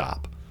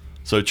workshop.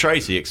 So,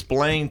 Tracy,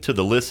 explain to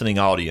the listening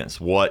audience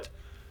what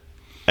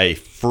a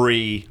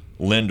free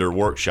lender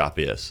workshop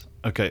is.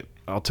 Okay,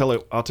 I'll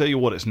tell you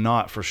what it's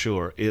not for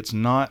sure. It's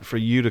not for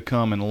you to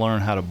come and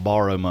learn how to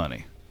borrow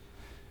money.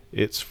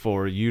 It's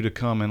for you to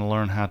come and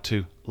learn how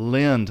to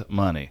lend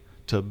money,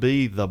 to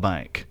be the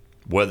bank.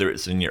 Whether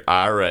it's in your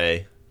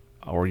IRA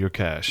or your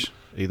cash,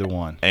 either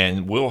one.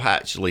 And we'll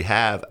actually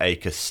have a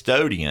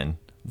custodian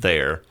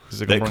there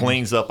that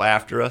cleans up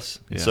after us.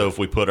 Yeah. So if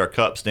we put our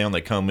cups down,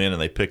 they come in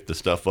and they pick the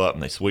stuff up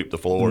and they sweep the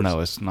floors.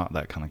 No, it's not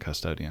that kind of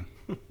custodian.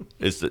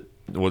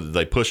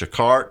 They push a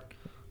cart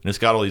and it's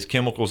got all these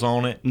chemicals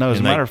on it? No, as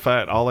a matter of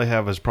fact, all they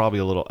have is probably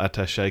a little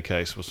attaché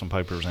case with some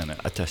papers in it.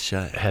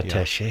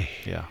 Attaché.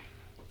 Yeah.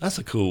 That's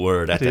a cool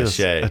word,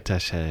 attaché.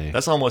 Attaché.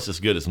 That's almost as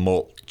good as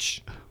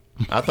mulch.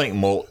 I think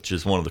mulch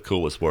is one of the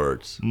coolest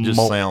words. It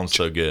just sounds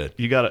so good.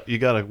 You got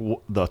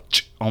the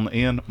ch on the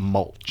end,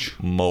 mulch.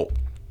 Mulch.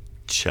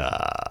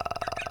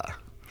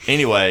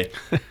 Anyway,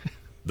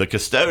 the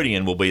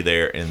custodian will be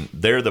there, and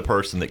they're the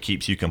person that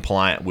keeps you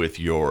compliant with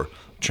your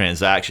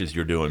transactions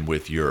you're doing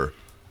with your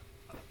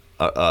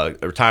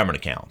retirement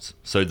accounts,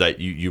 so that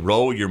you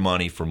roll your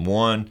money from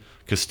one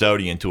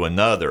custodian to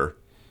another,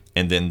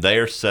 and then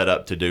they're set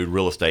up to do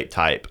real estate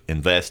type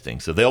investing.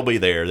 So they'll be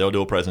there. They'll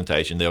do a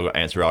presentation. They'll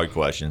answer all your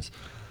questions.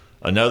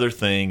 Another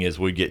thing is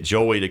we get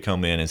Joey to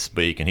come in and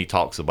speak, and he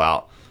talks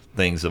about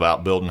things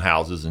about building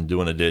houses and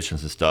doing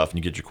additions and stuff, and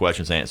you get your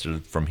questions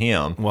answered from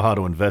him. Well, how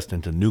to invest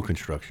into new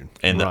construction.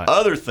 And the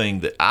other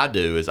thing that I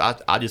do is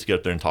I just get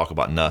up there and talk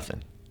about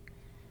nothing.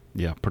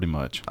 Yeah, pretty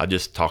much. I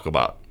just talk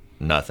about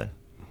nothing.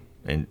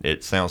 And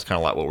it sounds kind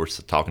of like what we're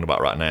talking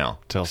about right now,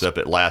 except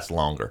it lasts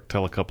longer.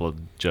 Tell a couple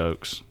of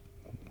jokes.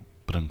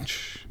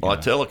 Well, I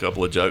tell a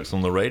couple of jokes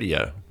on the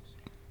radio.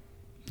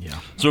 Yeah.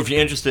 So if you're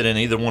interested in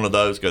either one of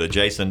those, go to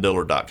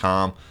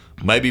jasondiller.com.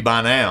 Maybe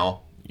by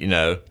now,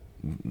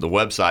 the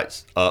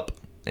website's up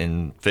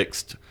and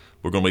fixed.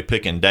 We're going to be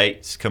picking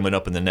dates coming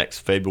up in the next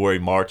February,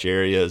 March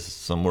areas,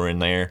 somewhere in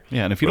there.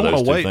 Yeah, and if you don't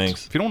want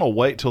to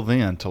wait till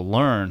then to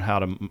learn how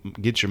to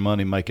get your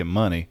money making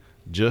money,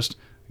 just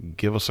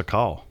give us a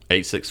call.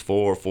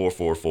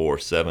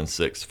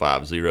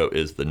 864-444-7650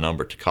 is the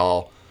number to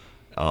call.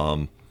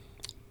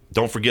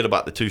 Don't forget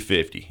about the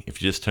 $250.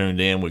 If you just tuned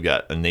in, we've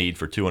got a need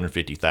for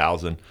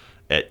 $250,000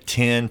 at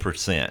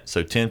 10%.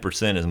 So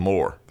 10% is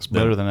more. It's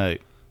better than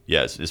 8.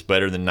 Yes, it's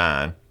better than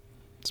 9.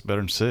 It's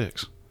better than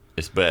 6.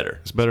 It's better.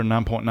 It's better than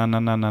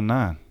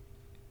 9.99999.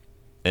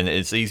 And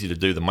it's easy to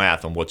do the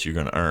math on what you're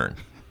going to earn.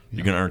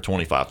 You're going to earn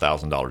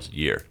 $25,000 a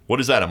year. What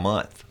is that a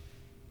month?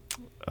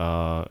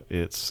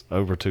 It's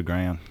over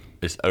 $2,000.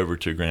 It's over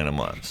 $2,000 a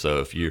month.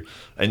 So if you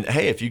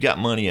got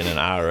money in an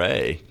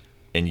IRA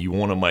and you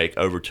want to make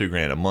over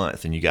 $2,000 a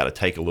month, and you got to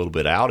take a little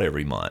bit out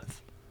every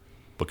month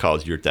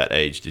because you're at that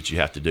age that you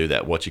have to do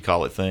that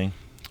thing?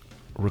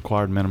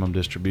 Required minimum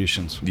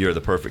distributions. You're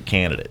the perfect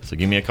candidate. So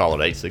give me a call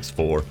at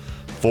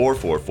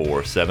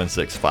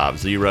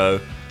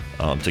 864-444-7650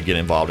 to get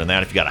involved in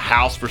that. If you got a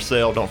house for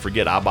sale, don't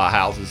forget I buy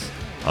houses.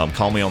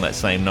 Call me on that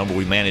same number.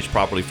 We manage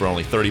property for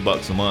only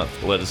 $30 a month.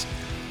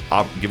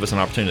 Give us an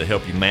opportunity to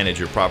help you manage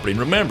your property. And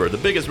remember, the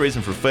biggest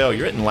reason for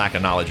failure isn't lack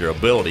of knowledge or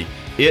ability.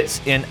 It's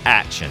in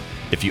action.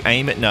 If you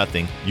aim at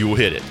nothing, you will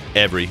hit it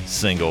every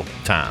single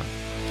time.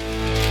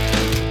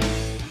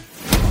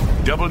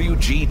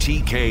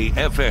 WGTK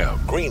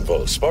FM,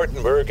 Greenville,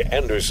 Spartanburg,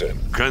 Anderson.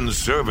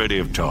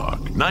 Conservative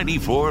Talk,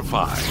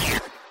 94.5.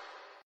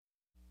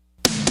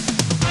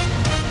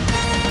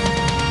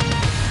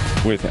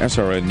 With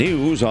SRN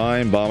News,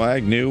 I'm Bob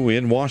Agnew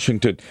in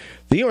Washington.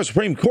 The U.S.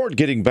 Supreme Court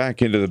getting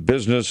back into the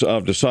business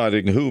of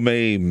deciding who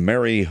may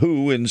marry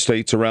who in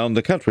states around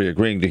the country,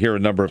 agreeing to hear a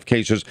number of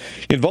cases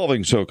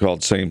involving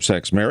so-called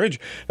same-sex marriage.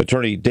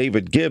 Attorney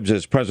David Gibbs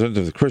is president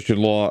of the Christian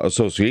Law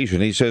Association.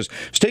 He says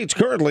states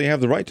currently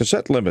have the right to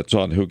set limits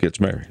on who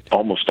gets married.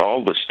 Almost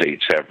all the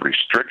states have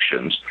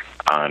restrictions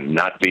on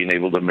not being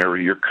able to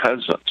marry your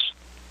cousins.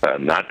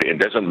 It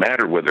doesn't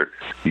matter whether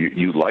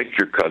you like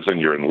your cousin,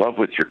 you're in love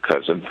with your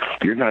cousin,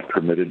 you're not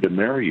permitted to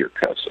marry your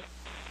cousin.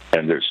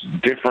 And there's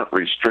different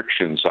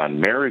restrictions on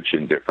marriage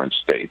in different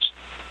states,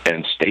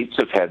 and states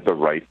have had the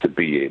right to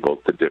be able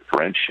to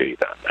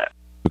differentiate on that.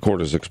 The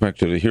court is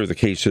expected to hear the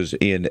cases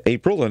in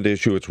April and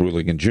issue its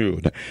ruling in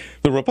June.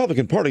 The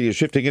Republican Party is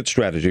shifting its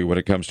strategy when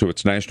it comes to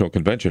its national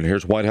convention.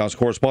 Here's White House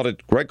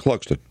correspondent Greg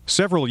Clugston.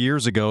 Several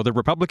years ago, the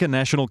Republican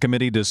National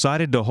Committee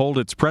decided to hold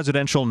its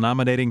presidential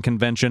nominating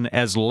convention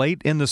as late in the